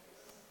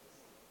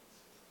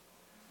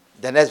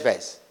 The next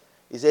verse.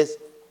 It says,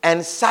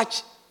 and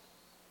such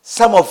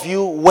some of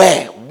you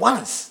were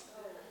once.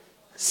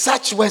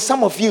 Such were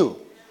some of you.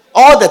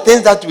 All the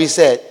things that we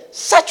said,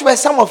 such were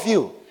some of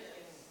you.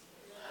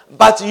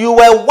 But you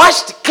were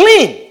washed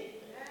clean,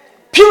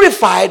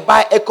 purified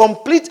by a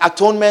complete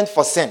atonement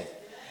for sin,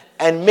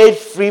 and made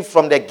free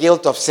from the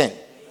guilt of sin.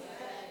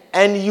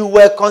 And you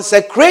were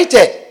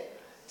consecrated,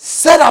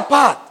 set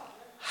apart,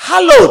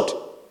 hallowed,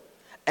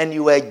 and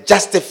you were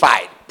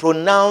justified,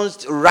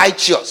 pronounced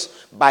righteous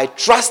by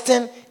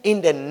trusting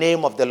in the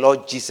name of the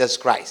Lord Jesus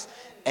Christ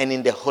and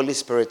in the Holy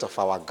Spirit of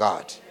our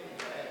God.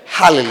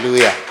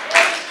 Hallelujah.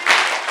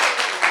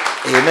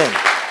 Amen.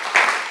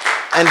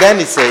 And then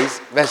he says,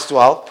 verse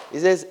 12, he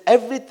says,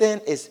 everything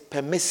is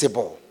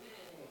permissible.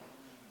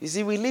 You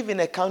see, we live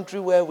in a country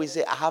where we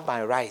say, I have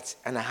my right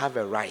and I have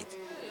a right.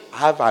 I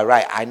have my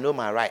right. I know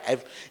my right.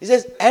 He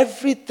says,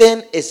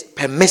 everything is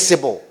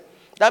permissible.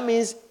 That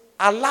means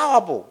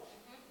allowable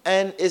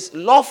and is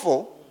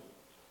lawful.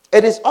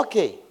 It is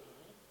okay.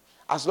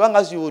 As long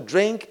as you will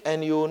drink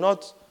and you will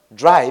not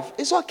drive,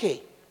 it's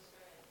okay.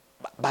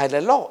 By the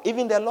law,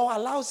 even the law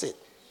allows it.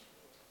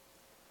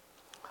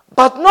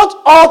 But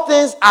not all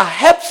things are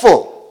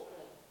helpful.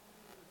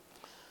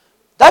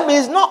 That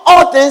means not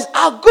all things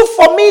are good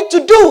for me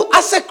to do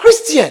as a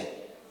Christian.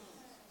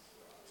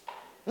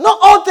 Not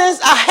all things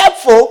are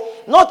helpful,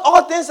 not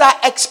all things are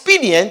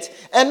expedient,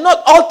 and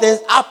not all things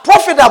are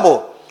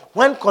profitable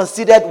when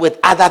considered with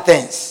other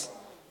things.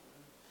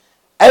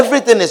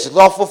 Everything is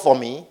lawful for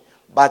me,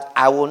 but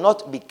I will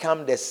not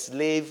become the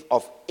slave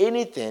of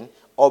anything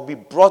or be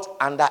brought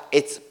under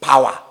its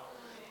power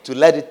to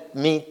let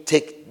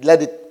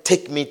it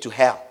take me to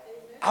hell.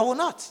 I will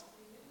not.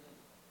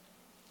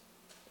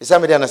 Is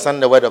somebody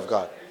understand the word of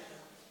God?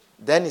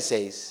 Then he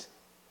says,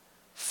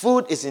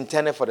 food is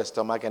intended for the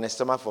stomach and the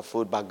stomach for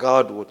food, but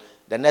God would.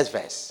 The next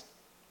verse.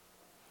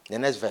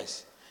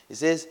 He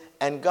says,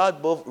 and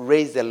God both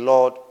raised the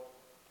Lord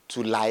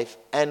to life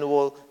and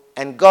will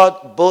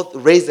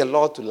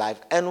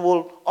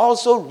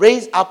also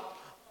raise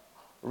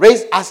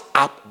us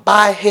up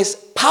by his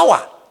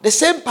power. The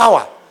same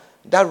power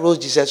that rose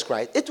Jesus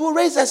Christ. It will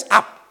raise us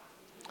up.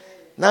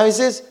 Now he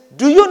says,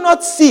 do you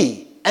not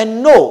see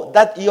and know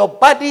that your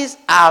bodies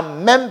are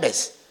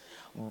members,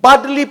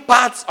 bodily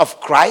parts of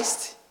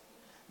Christ,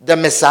 the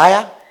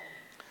Messiah?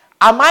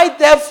 Am I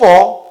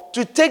therefore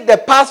to take the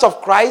parts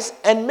of Christ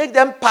and make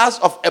them parts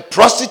of a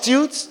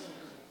prostitute?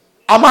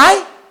 Am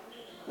I?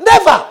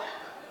 Never.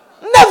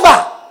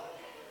 Never.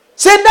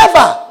 Say never.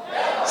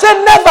 Never.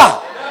 Say never.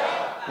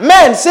 Never.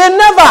 Men, say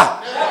never.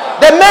 Never.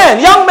 The men,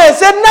 young men,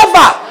 say never.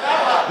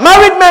 Never.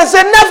 Married men,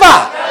 say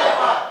never.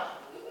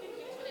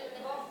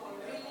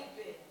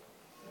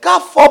 God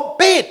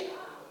forbid.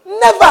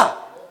 Never.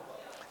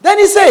 Then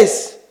he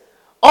says,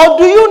 or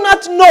do you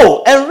not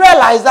know and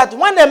realize that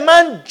when a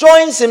man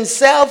joins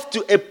himself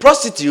to a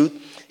prostitute,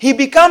 he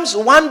becomes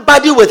one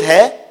body with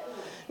her?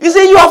 You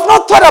see, you have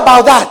not thought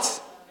about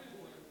that.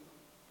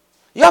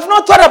 You have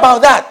not thought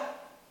about that.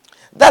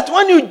 That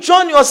when you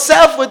join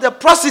yourself with a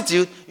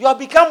prostitute, you have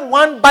become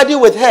one body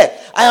with her.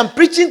 I am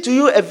preaching to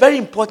you a very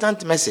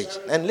important message.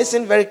 And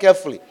listen very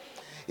carefully.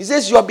 He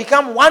says, you have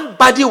become one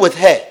body with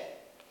her.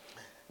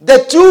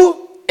 The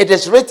two, it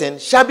is written,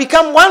 shall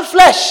become one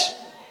flesh.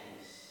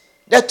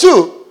 The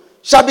two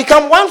shall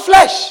become one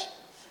flesh.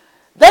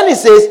 Then he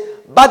says,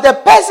 but the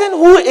person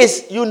who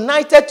is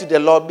united to the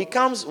Lord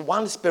becomes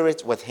one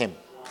spirit with him.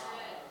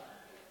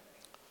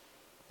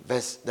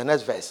 The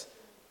next verse.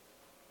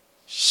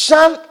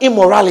 Shun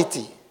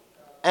immorality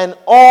and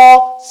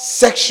all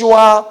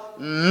sexual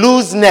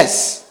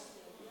looseness.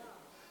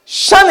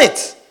 Shun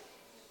it.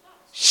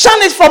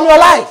 Shun it from your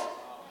life.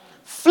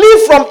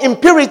 Flee from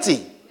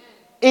impurity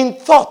in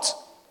thought.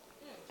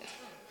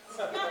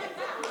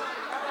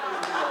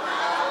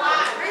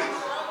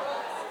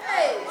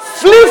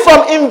 Flee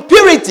from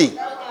impurity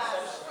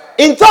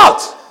in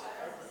thought.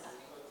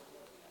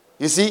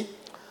 You see?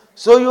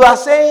 So you are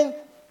saying,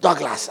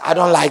 Douglas, I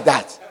don't like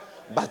that.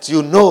 But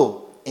you know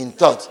in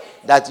thought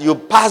that you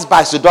pass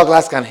by so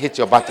Douglas can hit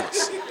your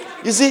buttocks.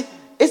 You see?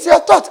 It's your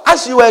thought.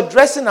 As you were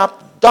dressing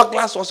up,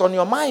 Douglas was on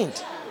your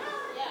mind.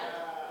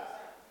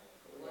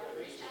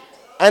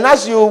 And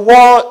as you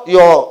wore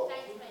your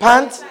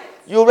pants,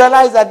 you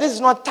realize that this is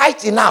not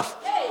tight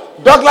enough.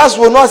 Douglas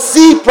will not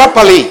see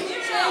properly.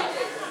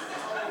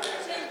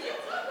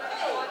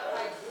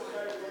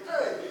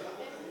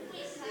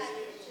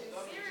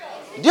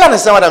 Do you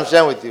understand what I'm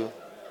sharing with you?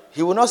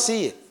 He will not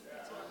see it.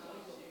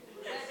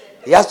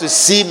 He has to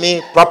see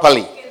me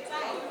properly.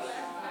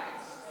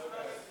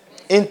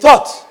 In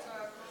thought,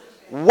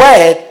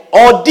 word,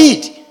 or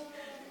deed.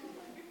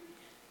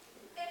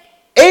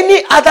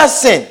 Any other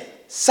sin,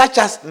 such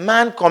as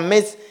man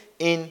commits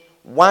in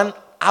one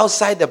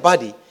outside the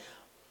body.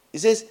 It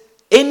says,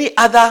 any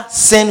other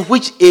sin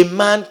which a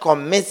man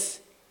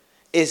commits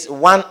is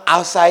one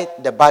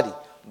outside the body.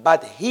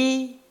 But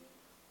he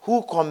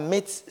who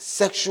commits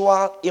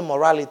sexual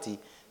immorality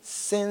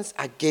sins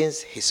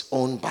against his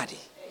own body.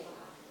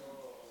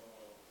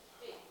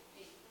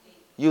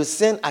 You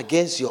sin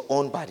against your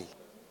own body.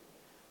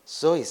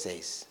 So he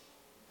says,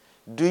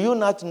 do you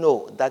not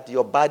know that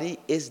your body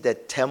is the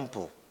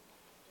temple,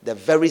 the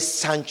very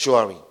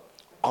sanctuary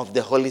of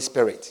the Holy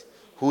Spirit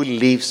who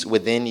lives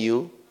within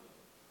you,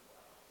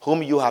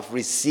 whom you have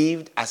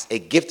received as a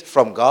gift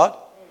from God?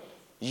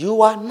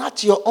 You are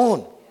not your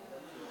own.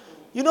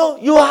 You know,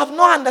 you have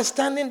no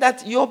understanding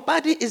that your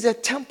body is a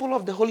temple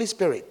of the Holy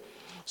Spirit.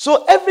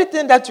 So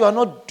everything that you are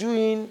not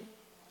doing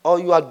or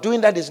you are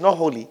doing that is not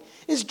holy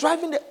is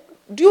driving the...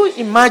 Do you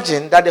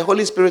imagine that the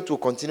Holy Spirit will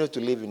continue to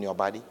live in your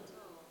body?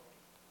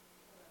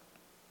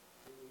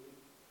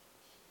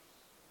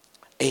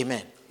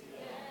 Amen.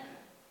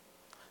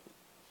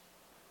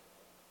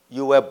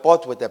 You were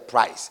bought with a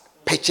price,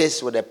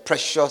 purchased with a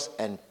precious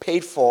and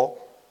paid for,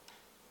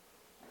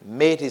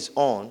 made his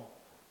own.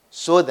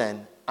 So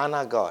then,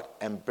 honor God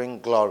and bring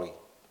glory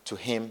to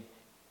him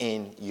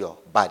in your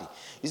body.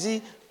 You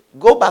see,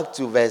 go back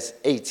to verse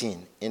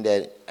 18 in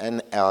the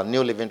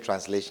New Living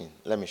Translation.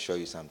 Let me show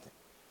you something.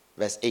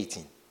 Verse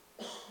 18.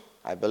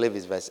 I believe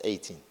it's verse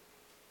 18.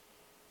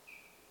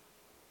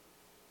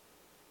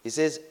 He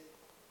says,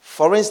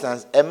 for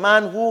instance, a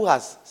man who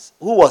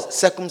was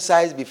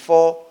circumcised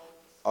before.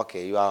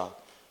 Okay, you are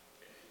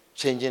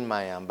changing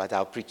my but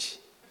I'll preach.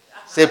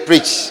 Say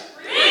preach.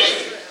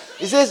 Preach.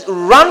 He says,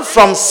 run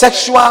from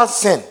sexual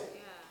sin.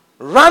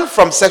 Run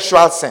from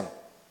sexual sin.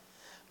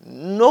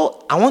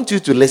 No, I want you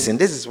to listen.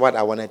 This is what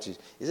I wanted to.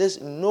 He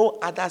says, no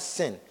other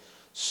sin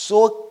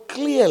so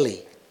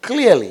clearly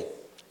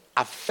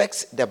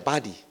affects the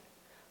body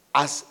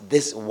as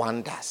this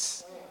one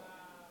does.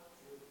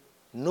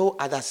 No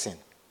other sin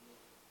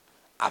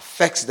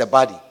affects the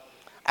body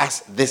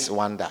as this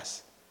one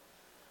does.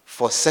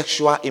 For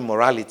sexual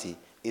immorality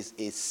is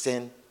a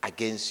sin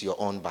against your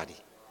own body.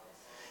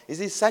 You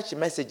see, such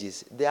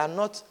messages, they are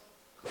not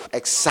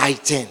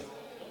exciting.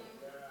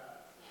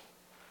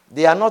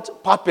 They are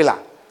not popular.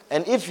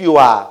 And if you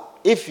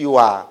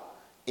are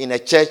in a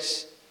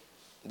church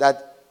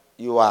that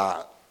you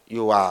are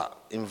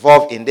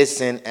involved in this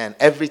sin, and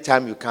every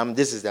time you come,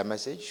 this is the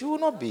message, you will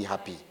not be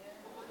happy.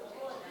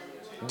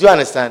 Do you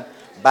understand?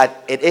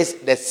 But it is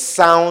the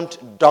sound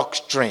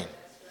doctrine,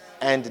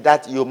 and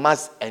that you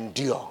must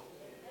endure.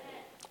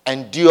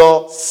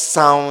 Endure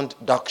sound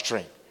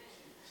doctrine.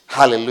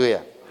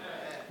 Hallelujah.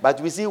 But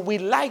we see, we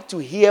like to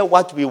hear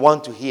what we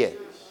want to hear.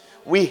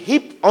 We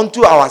heap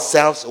unto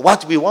ourselves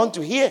what we want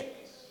to hear.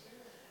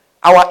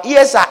 Our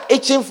ears are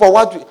itching for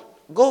what we...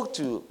 Go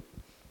to,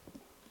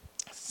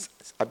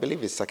 I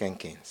believe it's 2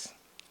 Kings.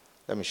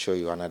 Let me show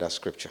you another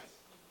scripture.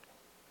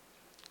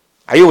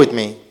 Are you with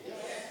me?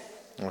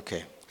 Yes.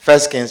 Okay. 1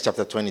 Kings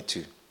chapter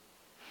 22.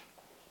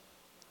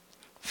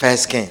 1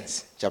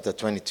 Kings chapter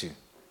 22.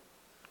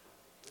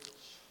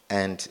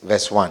 And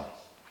verse 1.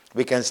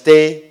 We can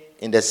stay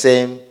in the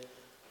same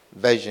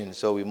version,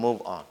 so we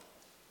move on.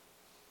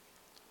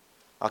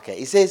 Okay,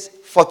 it says,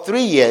 for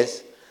 3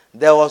 years,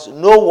 there was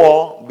no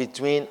war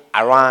between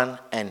Aram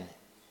and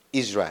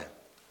Israel.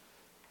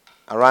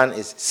 Aram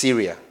is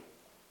Syria.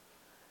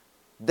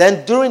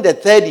 Then during the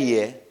 3rd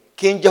year,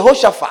 King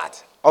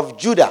Jehoshaphat of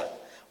Judah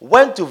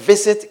went to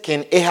visit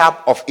King Ahab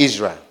of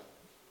Israel.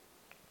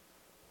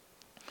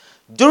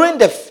 During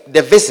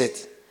the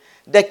visit,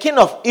 the king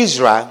of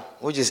Israel,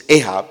 which is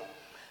Ahab,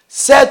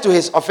 said to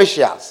his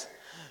officials,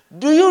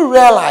 do you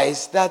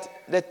realize that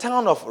the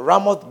town of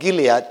Ramoth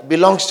Gilead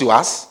belongs to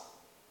us?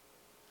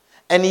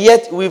 And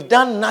yet we've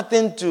done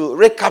nothing to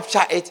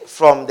recapture it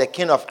from the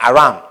king of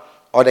Aram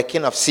or the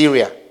king of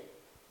Syria.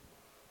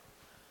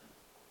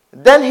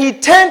 Then he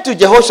turned to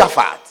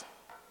Jehoshaphat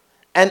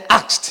and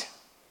asked,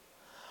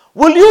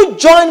 will you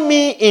join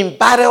me in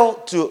battle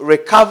to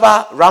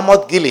recover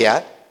Ramoth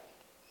Gilead?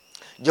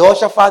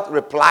 Jehoshaphat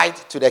replied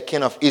to the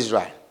king of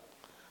Israel,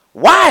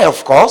 why,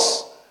 of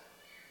course?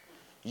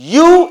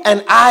 You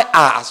and I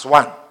are as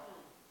one.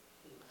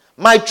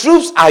 My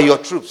troops are your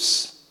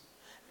troops,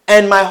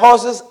 and my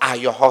horses are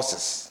your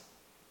horses.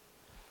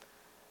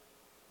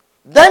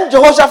 Then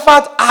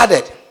Jehoshaphat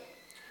added,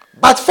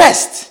 but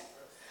first,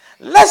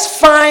 let's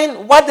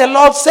find what the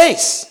Lord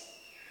says.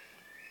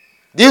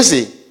 Do you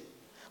see?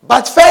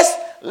 But first,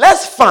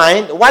 let's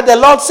find what the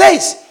Lord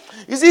says.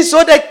 You see,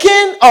 so the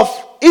king of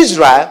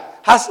Israel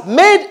has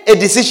made a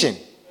decision.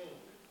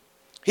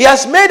 He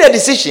has made a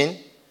decision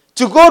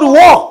to go to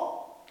war.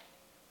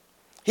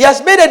 He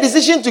has made a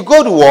decision to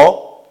go to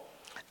war,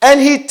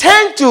 and he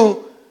turned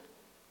to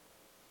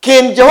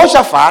King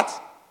Jehoshaphat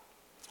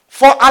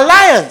for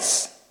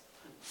alliance,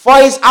 for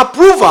his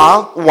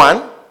approval,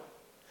 one,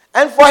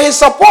 and for his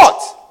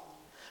support,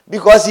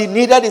 because he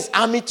needed his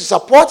army to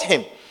support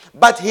him.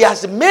 But he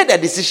has made a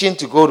decision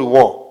to go to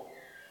war.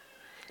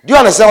 Do you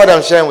understand what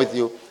I'm sharing with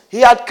you? He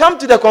had come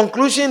to the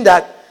conclusion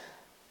that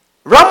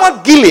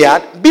Ramoth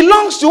Gilead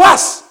belongs to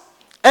us,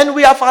 and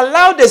we have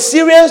allowed the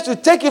Syrians to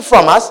take it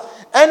from us,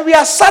 and we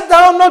are sat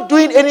down not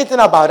doing anything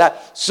about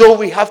that, so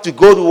we have to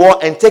go to war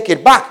and take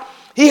it back.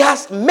 He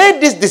has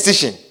made this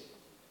decision,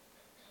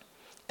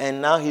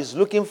 and now he's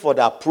looking for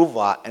the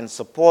approval and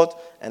support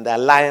and the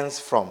alliance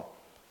from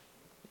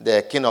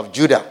the king of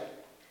Judah.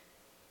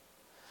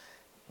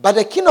 But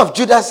the king of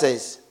Judah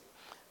says,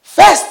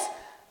 first,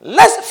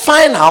 let's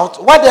find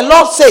out what the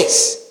Lord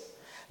says.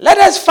 Let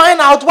us find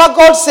out what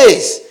God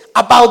says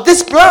about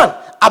this plan,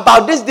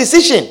 about this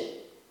decision.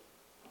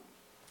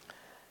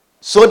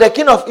 So the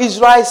king of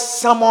Israel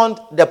summoned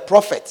the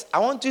prophets. I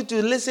want you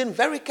to listen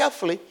very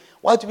carefully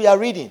what we are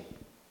reading.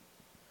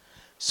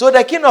 So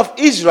the king of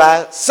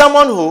Israel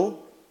summoned who?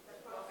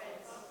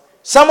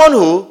 Summoned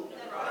who?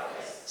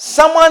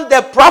 Summoned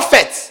the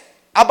prophets.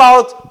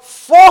 About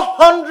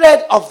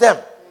 400 of them.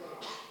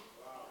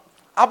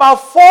 About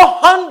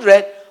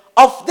 400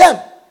 of them.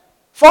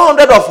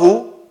 400 of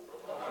who?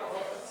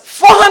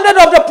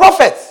 400 of the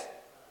prophets.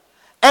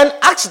 And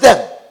asked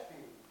them,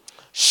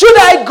 Should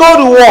I go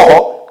to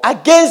war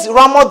against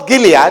Ramoth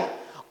Gilead,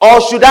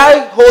 or should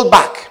I hold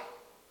back?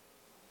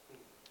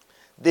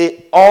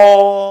 They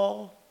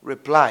all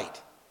replied,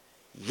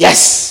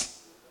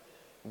 yes,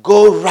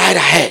 go right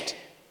ahead.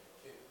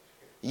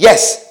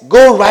 Yes,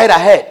 go right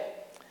ahead.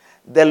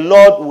 The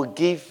Lord will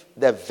give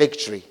the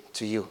victory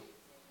to you.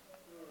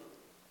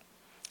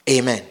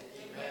 Amen.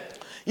 Amen.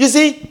 You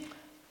see,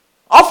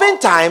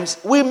 oftentimes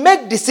we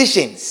make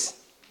decisions.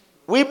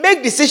 We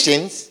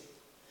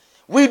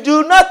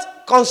do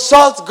not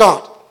consult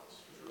God.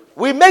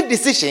 We make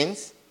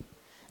decisions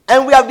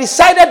and we have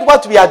decided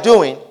what we are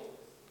doing,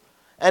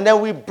 and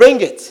then we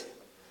bring it.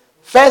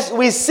 First,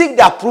 we seek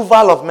the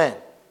approval of men.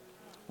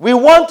 We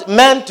want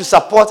men to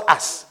support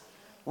us.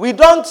 We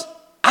don't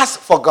ask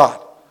for God.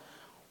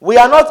 We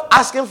are not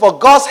asking for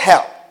God's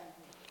help.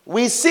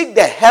 We seek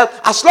the help.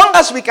 As long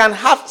as we can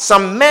have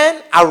some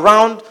men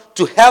around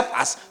to help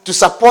us, to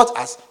support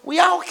us, we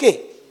are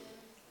okay.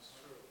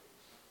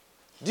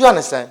 Do you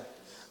understand?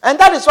 And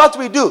that is what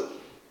we do.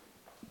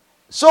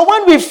 So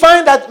when we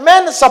find that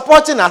men are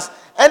supporting us,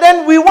 and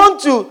then we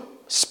want to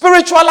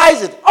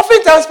spiritualize it,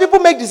 oftentimes people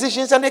make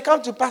decisions and they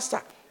come to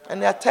pastor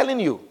and they are telling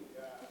you,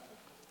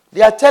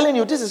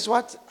 this is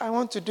what I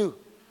want to do.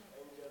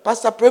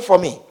 Pastor, pray for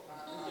me.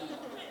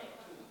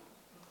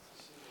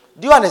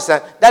 Do you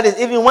understand? That is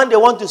even when they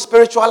want to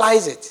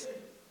spiritualize it.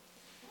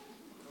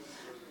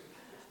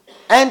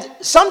 And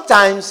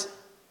sometimes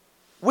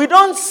we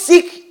don't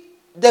seek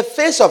the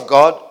face of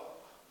God,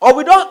 or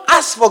we don't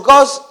ask for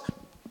God's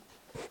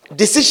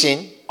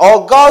decision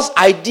or God's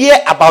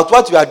idea about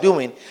what we are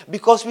doing,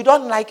 because we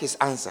don't like his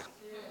answer.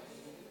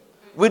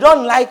 We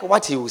don't like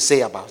what he will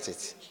say about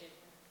it.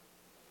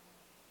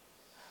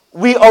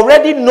 We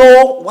already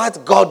know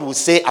what God will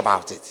say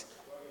about it,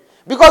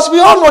 because we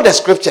all know the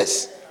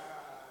scriptures.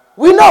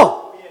 We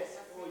know.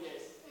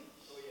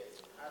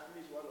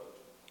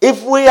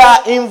 If we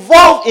are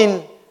involved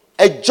in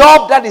a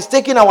job that is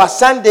taking our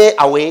Sunday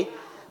away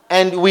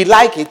and we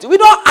like it, we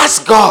don't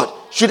ask God,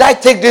 should I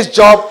take this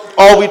job?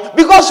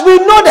 Because we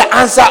know the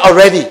answer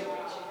already.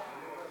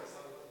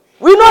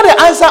 We know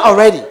the answer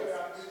already.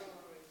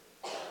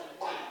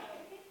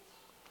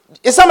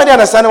 Is somebody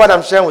understanding what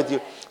I'm sharing with you?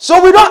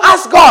 So we don't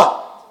ask God.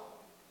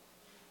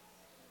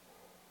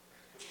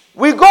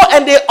 We go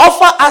and they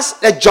offer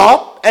us a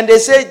job and they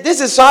say,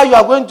 this is how you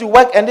are going to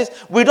work, and this.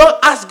 We don't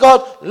ask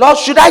God, Lord,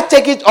 should I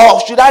take it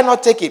or should I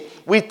not take it?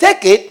 We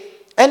take it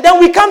and then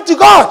we come to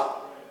God.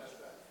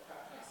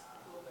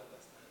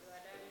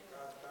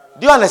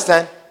 Do you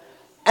understand?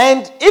 And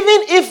even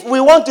if we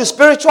want to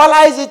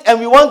spiritualize it and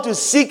we want to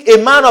seek a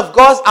man of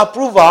God's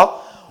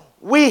approval,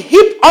 we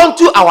heap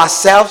unto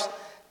ourselves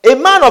a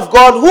man of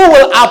God who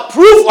will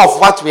approve of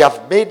what we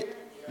have made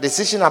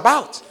decision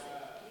about.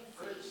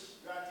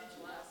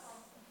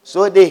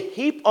 So they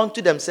heap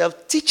unto themselves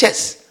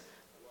teachers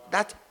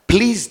that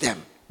please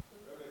them,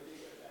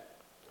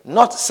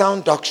 not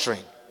sound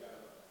doctrine.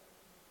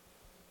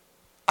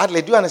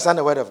 Adley, do you understand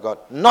the word of God?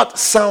 Not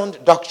sound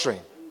doctrine.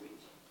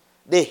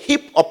 They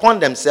heap upon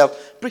themselves.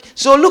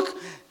 So look,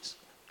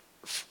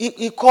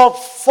 he called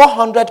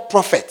 400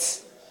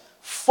 prophets.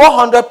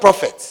 400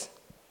 prophets.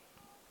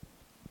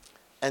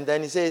 And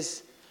then he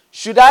says,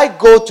 should I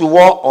go to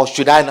war or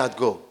should I not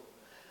go?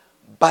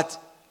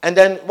 And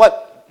then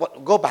what?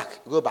 Go back.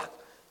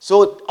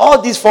 So all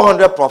these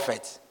 400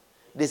 prophets,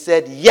 they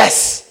said,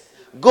 yes,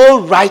 go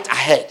right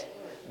ahead.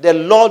 The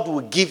Lord will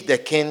give the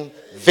king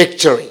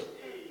victory.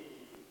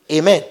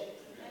 Amen.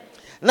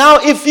 Now,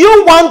 if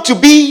you want to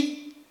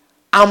be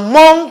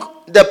among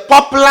the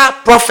popular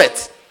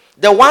prophets,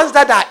 the ones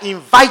that are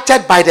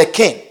invited by the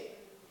king,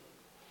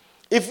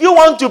 if you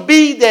want to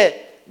be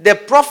the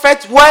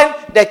prophet when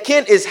the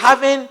king is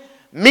having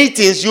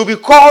meetings, you'll be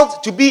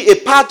called to be a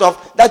part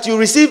of that, you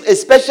receive a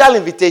special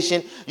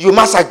invitation, you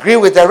must agree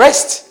with the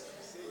rest.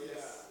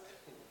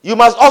 You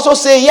must also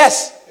say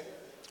yes.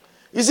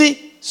 You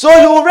see, so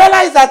you will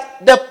realize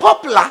that the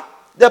popular,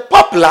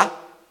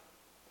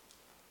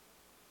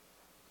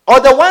 or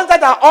the ones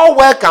that are all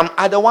welcome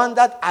are the ones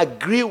that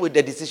agree with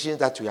the decisions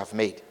that we have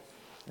made.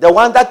 The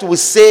ones that will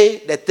say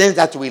the things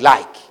that we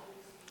like.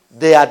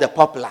 They are the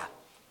popular.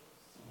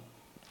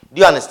 Do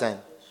you understand?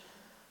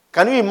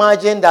 Can you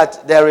imagine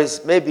that there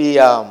is maybe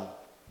a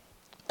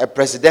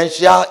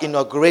presidential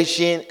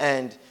inauguration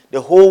and the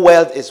whole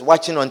world is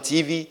watching on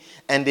TV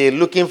and they're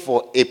looking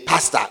for a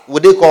pastor?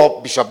 Would they call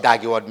Bishop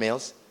Dag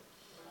Heward-Mills?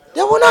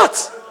 They will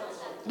not.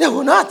 They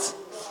will not.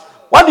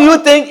 What do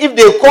you think if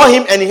they call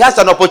him and he has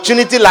an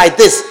opportunity like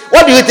this?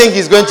 What do you think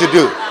he's going to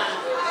do?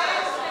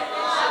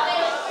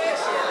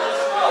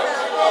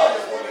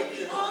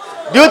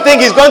 Do you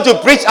think he's going to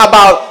preach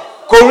about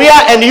Korea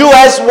and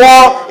US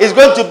war is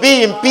going to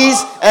be in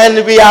peace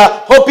and we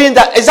are hoping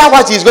that... Is that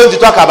what he's going to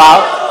talk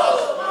about?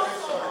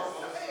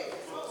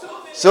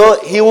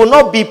 So he will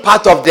not be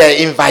part of the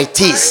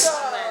invitees.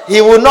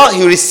 He will not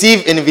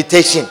receive an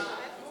invitation.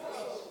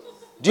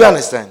 Do you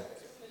understand?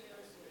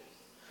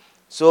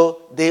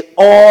 So they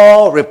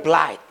all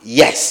replied,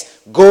 yes,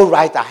 go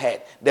right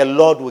ahead. The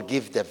Lord will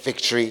give the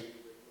victory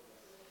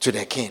to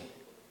the king.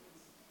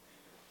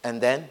 And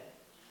then,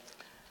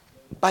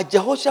 but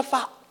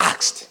Jehoshaphat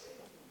asked,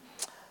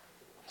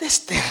 this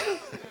thing,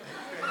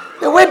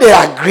 the way they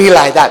agree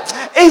like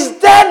that, is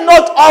there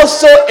not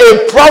also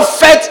a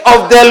prophet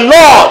of the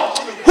Lord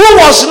who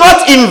was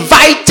not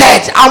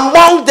invited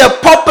among the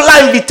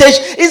popular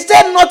invitation? Is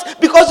there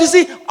not? Because you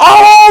see,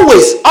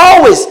 always,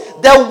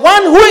 the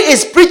one who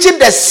is preaching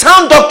the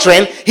sound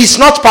doctrine, he's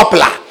not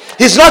popular.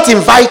 He's not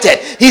invited.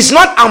 He's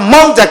not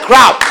among the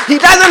crowd. He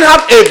doesn't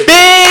have a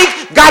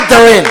big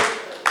gathering.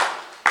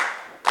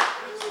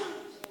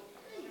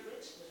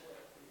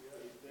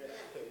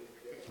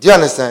 Do you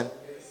understand?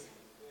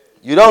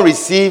 You don't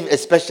receive a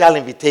special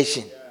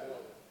invitation.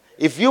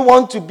 If you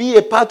want to be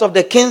a part of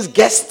the king's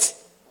guest,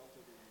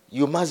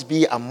 you must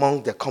be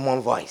among the common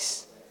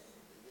voice.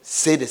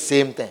 Say the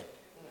same thing.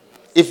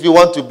 If you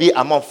want to be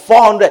among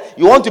 400,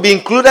 you want to be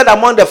included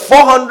among the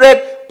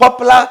 400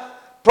 popular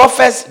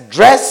prophets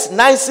dressed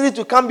nicely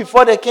to come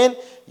before the king,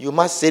 you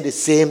must say the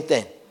same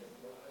thing.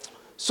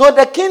 So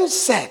the king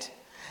said,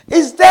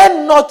 is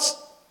there not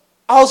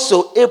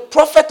also a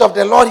prophet of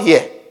the Lord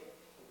here?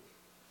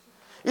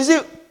 You see,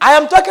 I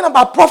am talking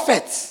about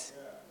prophets.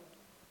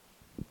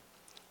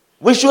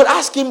 We should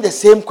ask him the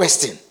same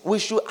question. We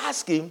should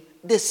ask him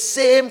the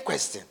same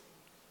question.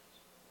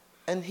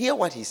 And hear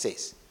what he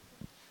says.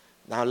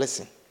 Now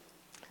listen.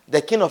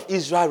 The king of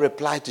Israel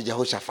replied to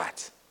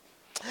Jehoshaphat,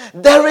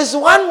 there is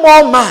one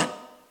more man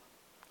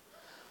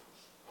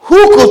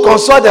who could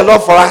consult the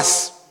Lord for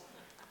us.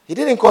 He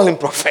didn't call him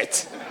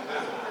prophet.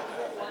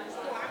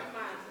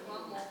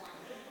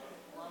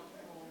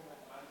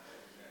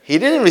 He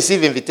didn't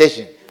receive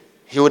invitation.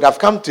 He would have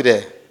come to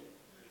the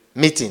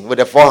meeting with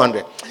the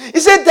 400. He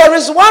said, there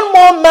is one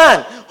more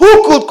man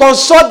who could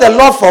consult the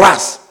Lord for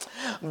us,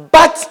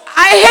 but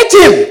I hate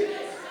him.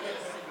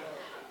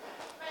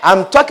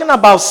 I'm talking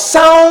about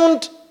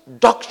sound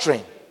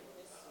doctrine.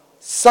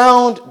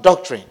 Sound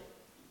doctrine.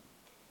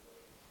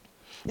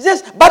 He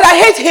says, but I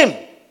hate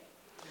him.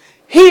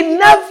 He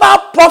never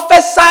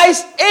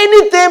prophesies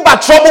anything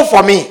but trouble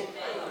for me.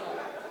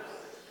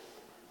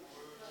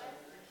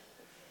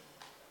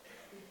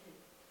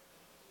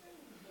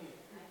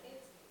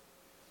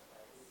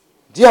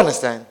 Do you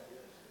understand?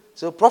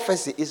 So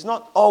prophecy is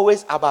not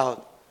always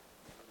about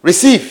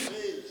receive.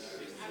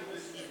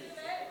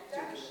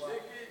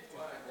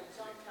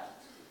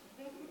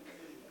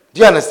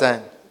 Do you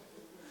understand?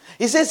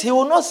 He says he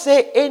will not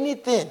say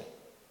anything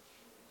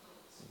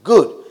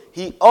good.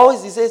 He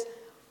says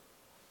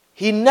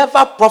he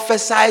never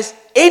prophesies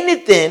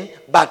anything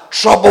but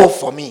trouble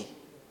for me.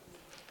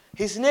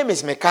 His name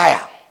is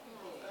Micaiah,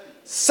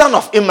 son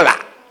of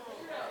Imlah.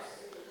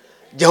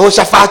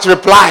 Jehoshaphat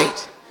replied,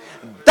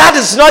 that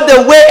is not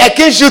the way a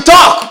king should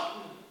talk.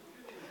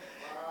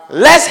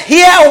 Let's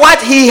hear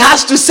what he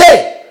has to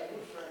say.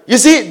 You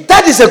see,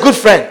 that is a good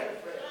friend.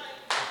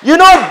 You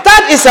know,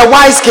 that is a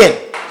wise king.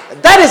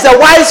 That is a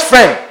wise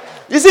friend.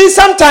 You see,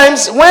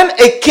 sometimes when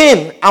a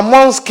king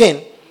amongst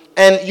kin,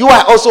 and you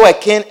are also a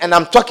king, and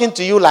I'm talking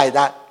to you like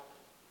that,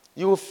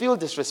 you will feel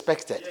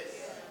disrespected.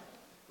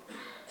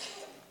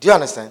 Do you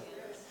understand?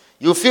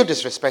 You will feel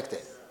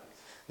disrespected.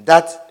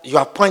 That you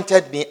have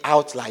pointed me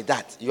out like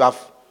that. You have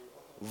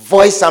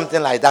voiced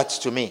something like that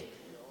to me.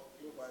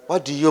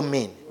 What do you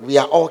mean? We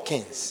are all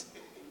kings.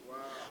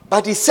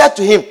 But he said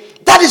to him,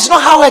 that is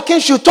not how a king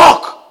should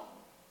talk.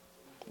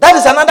 That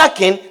is another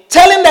king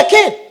telling the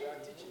king.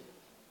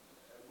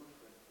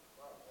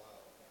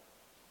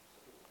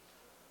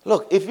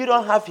 Look, if you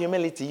don't have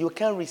humility, you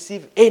can't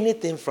receive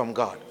anything from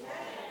God.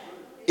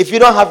 If you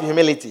don't have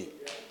humility,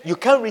 you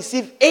can't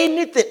receive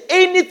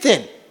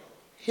anything.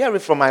 Hear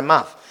it from my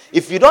mouth.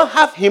 If you don't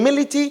have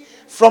humility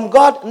from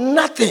God,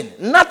 nothing.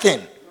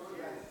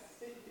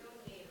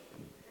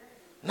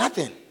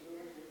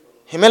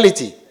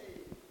 Humility.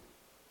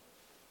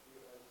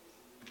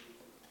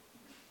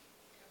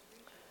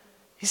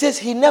 He says,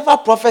 he never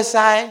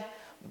prophesied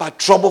but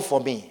trouble for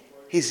me.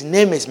 His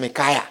name is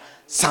Micaiah,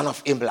 son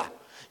of Imlah.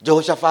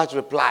 Jehoshaphat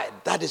replied,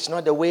 that is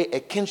not the way a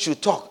king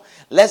should talk.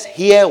 Let's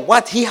hear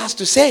what he has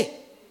to say.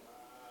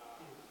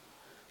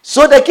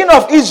 So the king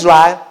of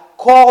Israel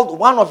called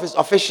one of his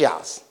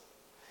officials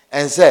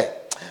and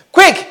said,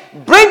 quick,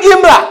 bring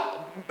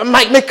Imlah,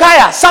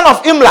 Micaiah, son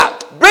of Imlah.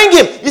 Bring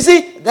him. You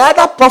see, the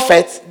other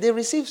prophets, they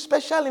receive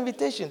special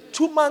invitation.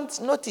 2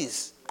 months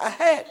notice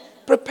ahead.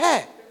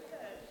 Prepare.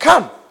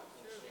 Come.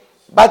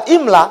 But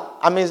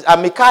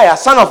Micaiah,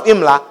 son of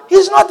Imlah,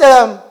 he's not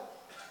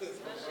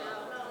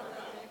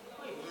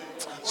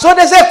So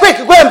they say, quick,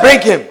 go and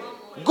bring him.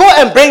 Go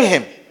and bring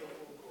him.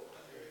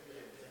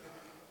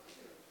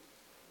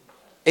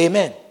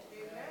 Amen.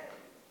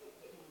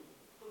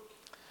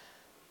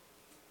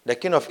 The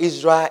king of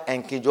Israel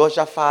and King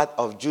Jehoshaphat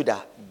of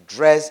Judah,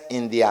 dressed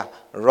in their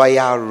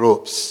royal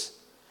robes,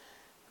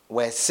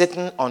 were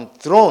sitting on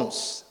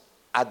thrones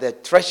at the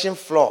threshing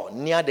floor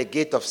near the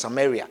gate of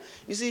Samaria.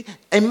 You see,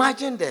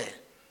 imagine the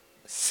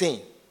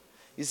scene.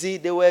 You see,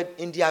 they were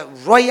in their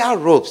royal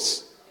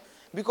robes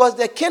because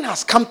the king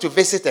has come to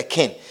visit the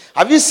king.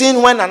 Have you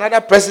seen when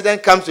another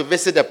president comes to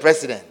visit the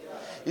president?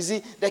 You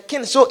see, the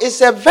king. So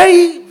it's a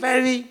very,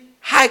 very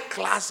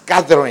high-class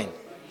gathering.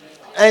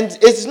 And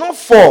it's not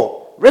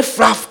for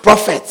riffraff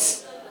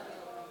prophets.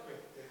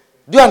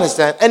 Do you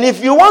understand? And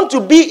if you want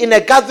to be in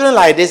a gathering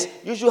like this,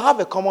 you should have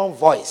a common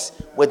voice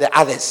with the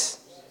others.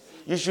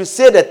 You should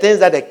say the things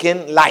that the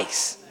king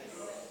likes.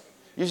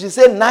 You should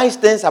say nice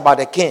things about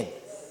the king.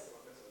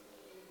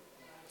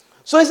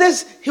 So it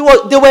says they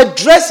were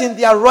dressed in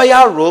their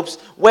royal robes,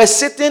 were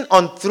sitting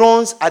on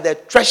thrones at the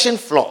threshing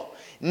floor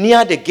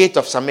near the gate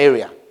of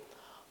Samaria.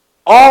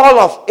 All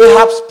of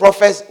Ahab's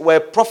prophets were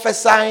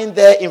prophesying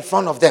there in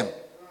front of them.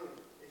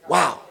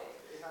 Wow.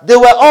 They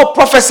were all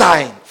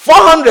prophesying.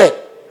 400.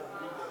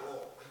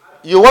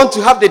 You want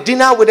to have the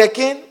dinner with the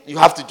king? You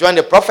have to join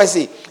the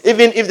prophecy.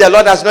 Even if the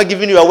Lord has not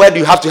given you a word,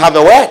 you have to have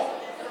a word.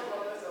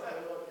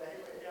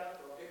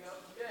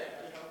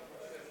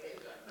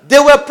 They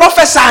were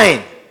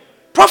prophesying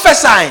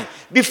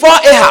before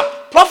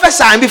Ahab,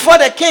 prophesying before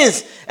the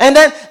kings. And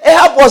then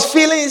Ahab was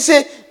feeling, he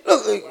said,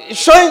 look,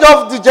 showing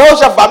off to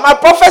Jehoshaphat, my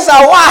prophets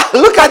are, wow,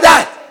 look at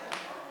that.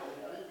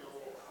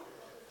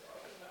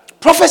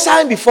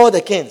 Prophesying before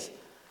the kings.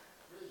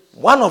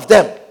 One of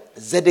them,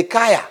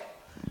 Zedekiah,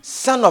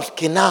 son of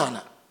Kenan,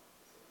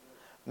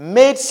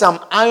 made some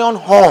iron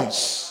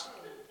horns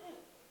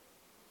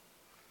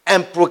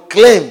and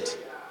proclaimed,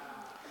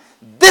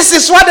 this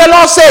is what the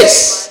Lord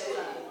says.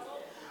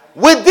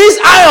 With these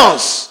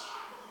irons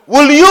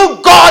will you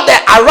gore the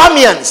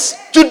Arameans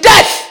to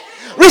death.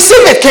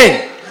 Receive it,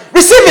 king.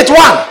 Receive it, 1.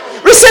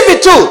 Receive it,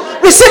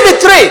 2. Receive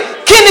it, 3.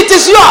 King, it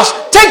is yours.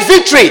 Take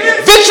victory.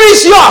 Victory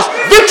is yours.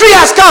 Victory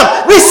has come.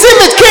 Receive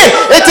it, king.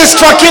 It is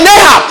for King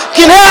Ahab.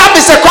 King Ahab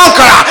is a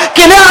conqueror.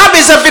 King Ahab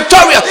is a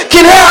victorious.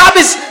 King Ahab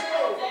is...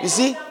 You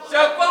see?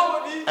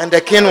 And the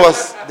king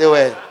was... They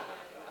were...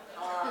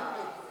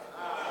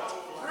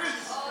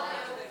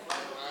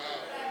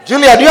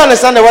 Julia, do you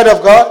understand the word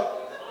of God?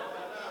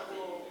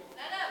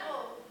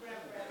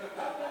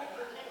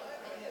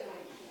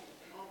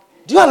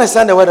 Do you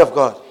understand the word of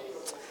God?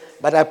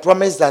 But I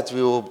promise that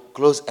we will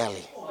close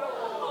early.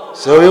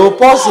 So we will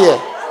pause here.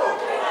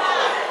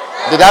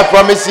 Did I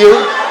promise you?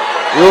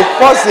 We will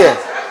pause here.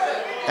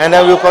 And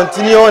then we'll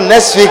continue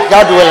next week,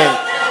 God willing,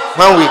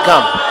 when we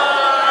come.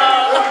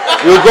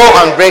 We'll go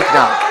on break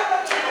now.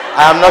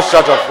 I am not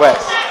short of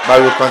words, but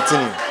we'll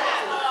continue.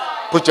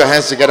 Put your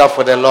hands together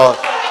for the Lord.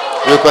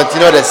 We'll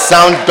continue the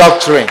sound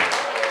doctrine.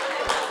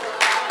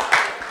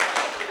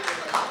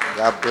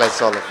 God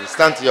bless all of you.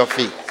 Stand to your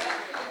feet.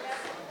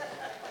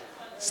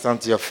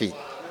 Stand to your feet.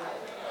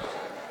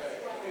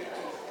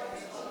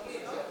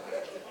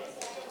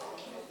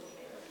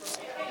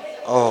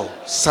 Oh,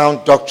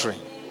 sound doctrine.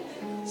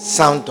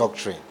 Sound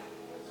doctrine.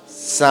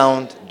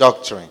 Sound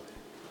doctrine.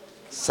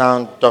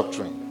 Sound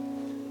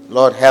doctrine.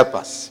 Lord, help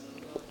us.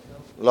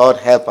 Lord,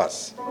 help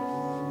us.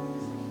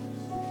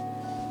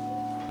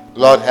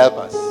 Lord, help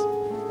us.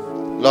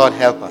 Lord,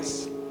 help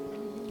us.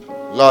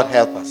 Lord,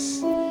 help us.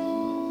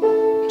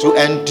 To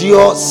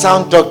endure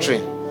sound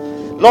doctrine.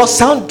 Lord,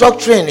 sound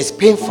doctrine is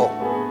painful.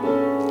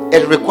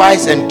 It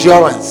requires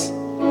endurance.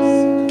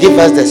 Give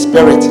us the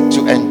spirit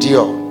to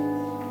endure.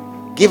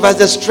 Give us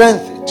the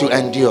strength to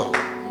endure.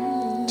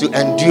 To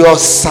endure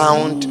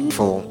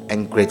soundful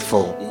and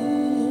grateful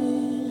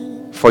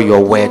for your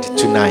word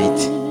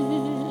tonight.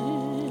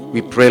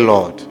 We pray,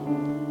 Lord,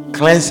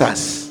 cleanse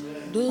us,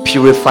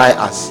 purify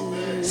us,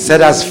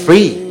 set us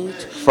free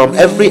from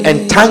every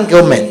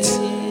entanglement.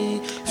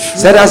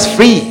 Set us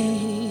free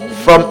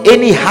from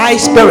any high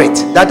spirit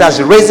that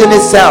has risen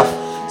itself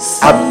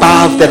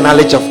above the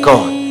knowledge of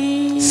God.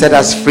 Set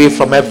us free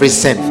from every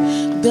sin.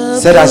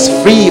 Set us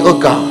free, O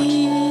God,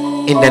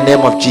 in the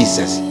name of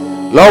Jesus.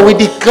 Lord, we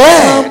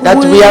declare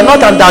that we are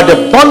not under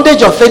the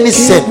bondage of any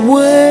sin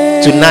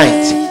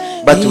tonight,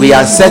 but we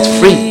are set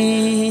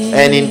free.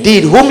 And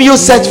indeed, whom you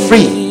set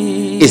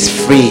free is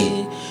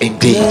free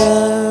indeed.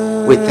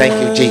 We thank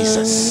you,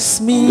 Jesus.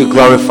 We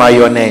glorify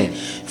your name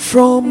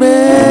in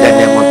the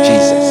name of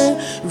Jesus.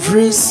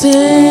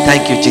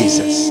 Thank you,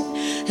 Jesus.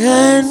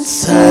 And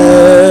set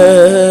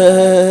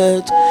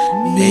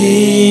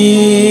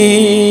me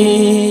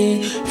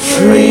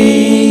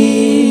free.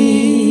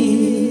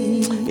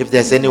 If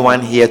there's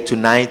anyone here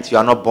tonight, you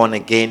are not born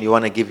again, you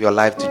want to give your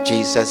life to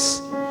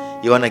Jesus,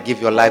 you want to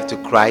give your life to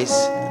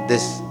Christ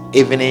this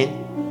evening,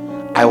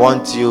 I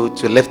want you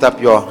to lift up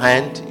your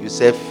hand. You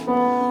say,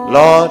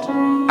 Lord,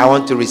 I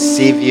want to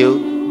receive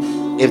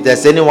you. If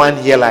there's anyone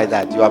here like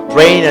that, you are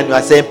praying and you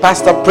are saying,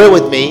 Pastor, pray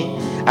with me.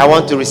 I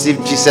want to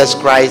receive Jesus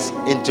Christ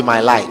into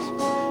my life.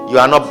 You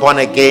are not born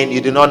again.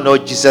 You do not know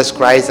Jesus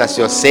Christ as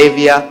your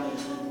Savior.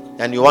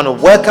 And you want to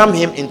welcome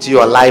Him into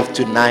your life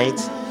tonight.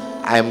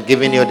 I am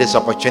giving you this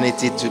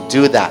opportunity to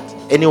do that.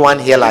 Anyone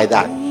here like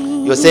that?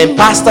 You're saying,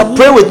 Pastor,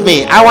 pray with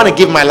me. I want to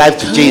give my life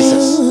to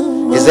Jesus.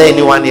 Is there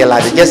anyone here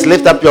like that? Just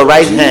lift up your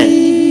right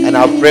hand and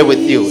I'll pray with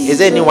you. Is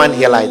there anyone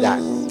here like that?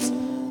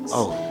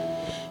 Oh,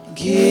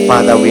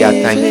 Father, we are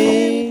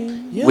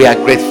thankful. We are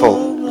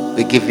grateful.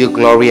 We give you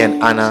glory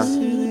and honor.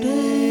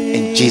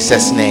 In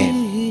Jesus'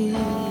 name,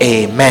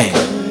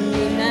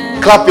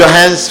 amen. Clap your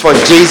hands for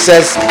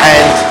Jesus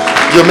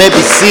and You may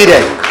be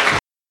seated.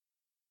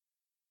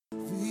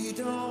 We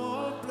don't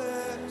want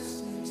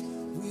blessings,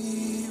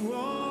 we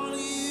want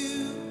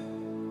you.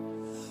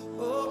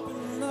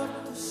 Open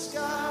up the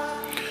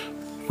sky.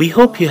 We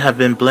hope you have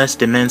been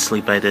blessed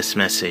immensely by this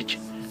message.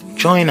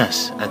 Join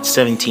us at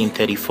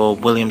 1734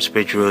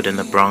 Williamsbridge Road in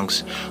the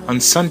Bronx on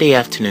Sunday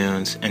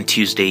afternoons and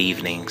Tuesday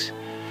evenings.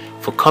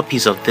 For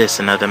copies of this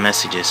and other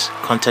messages,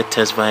 contact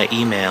us via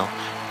email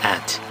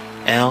at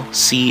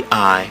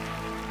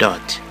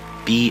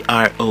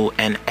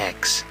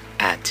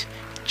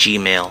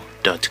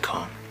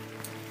lci.bronx@gmail.com.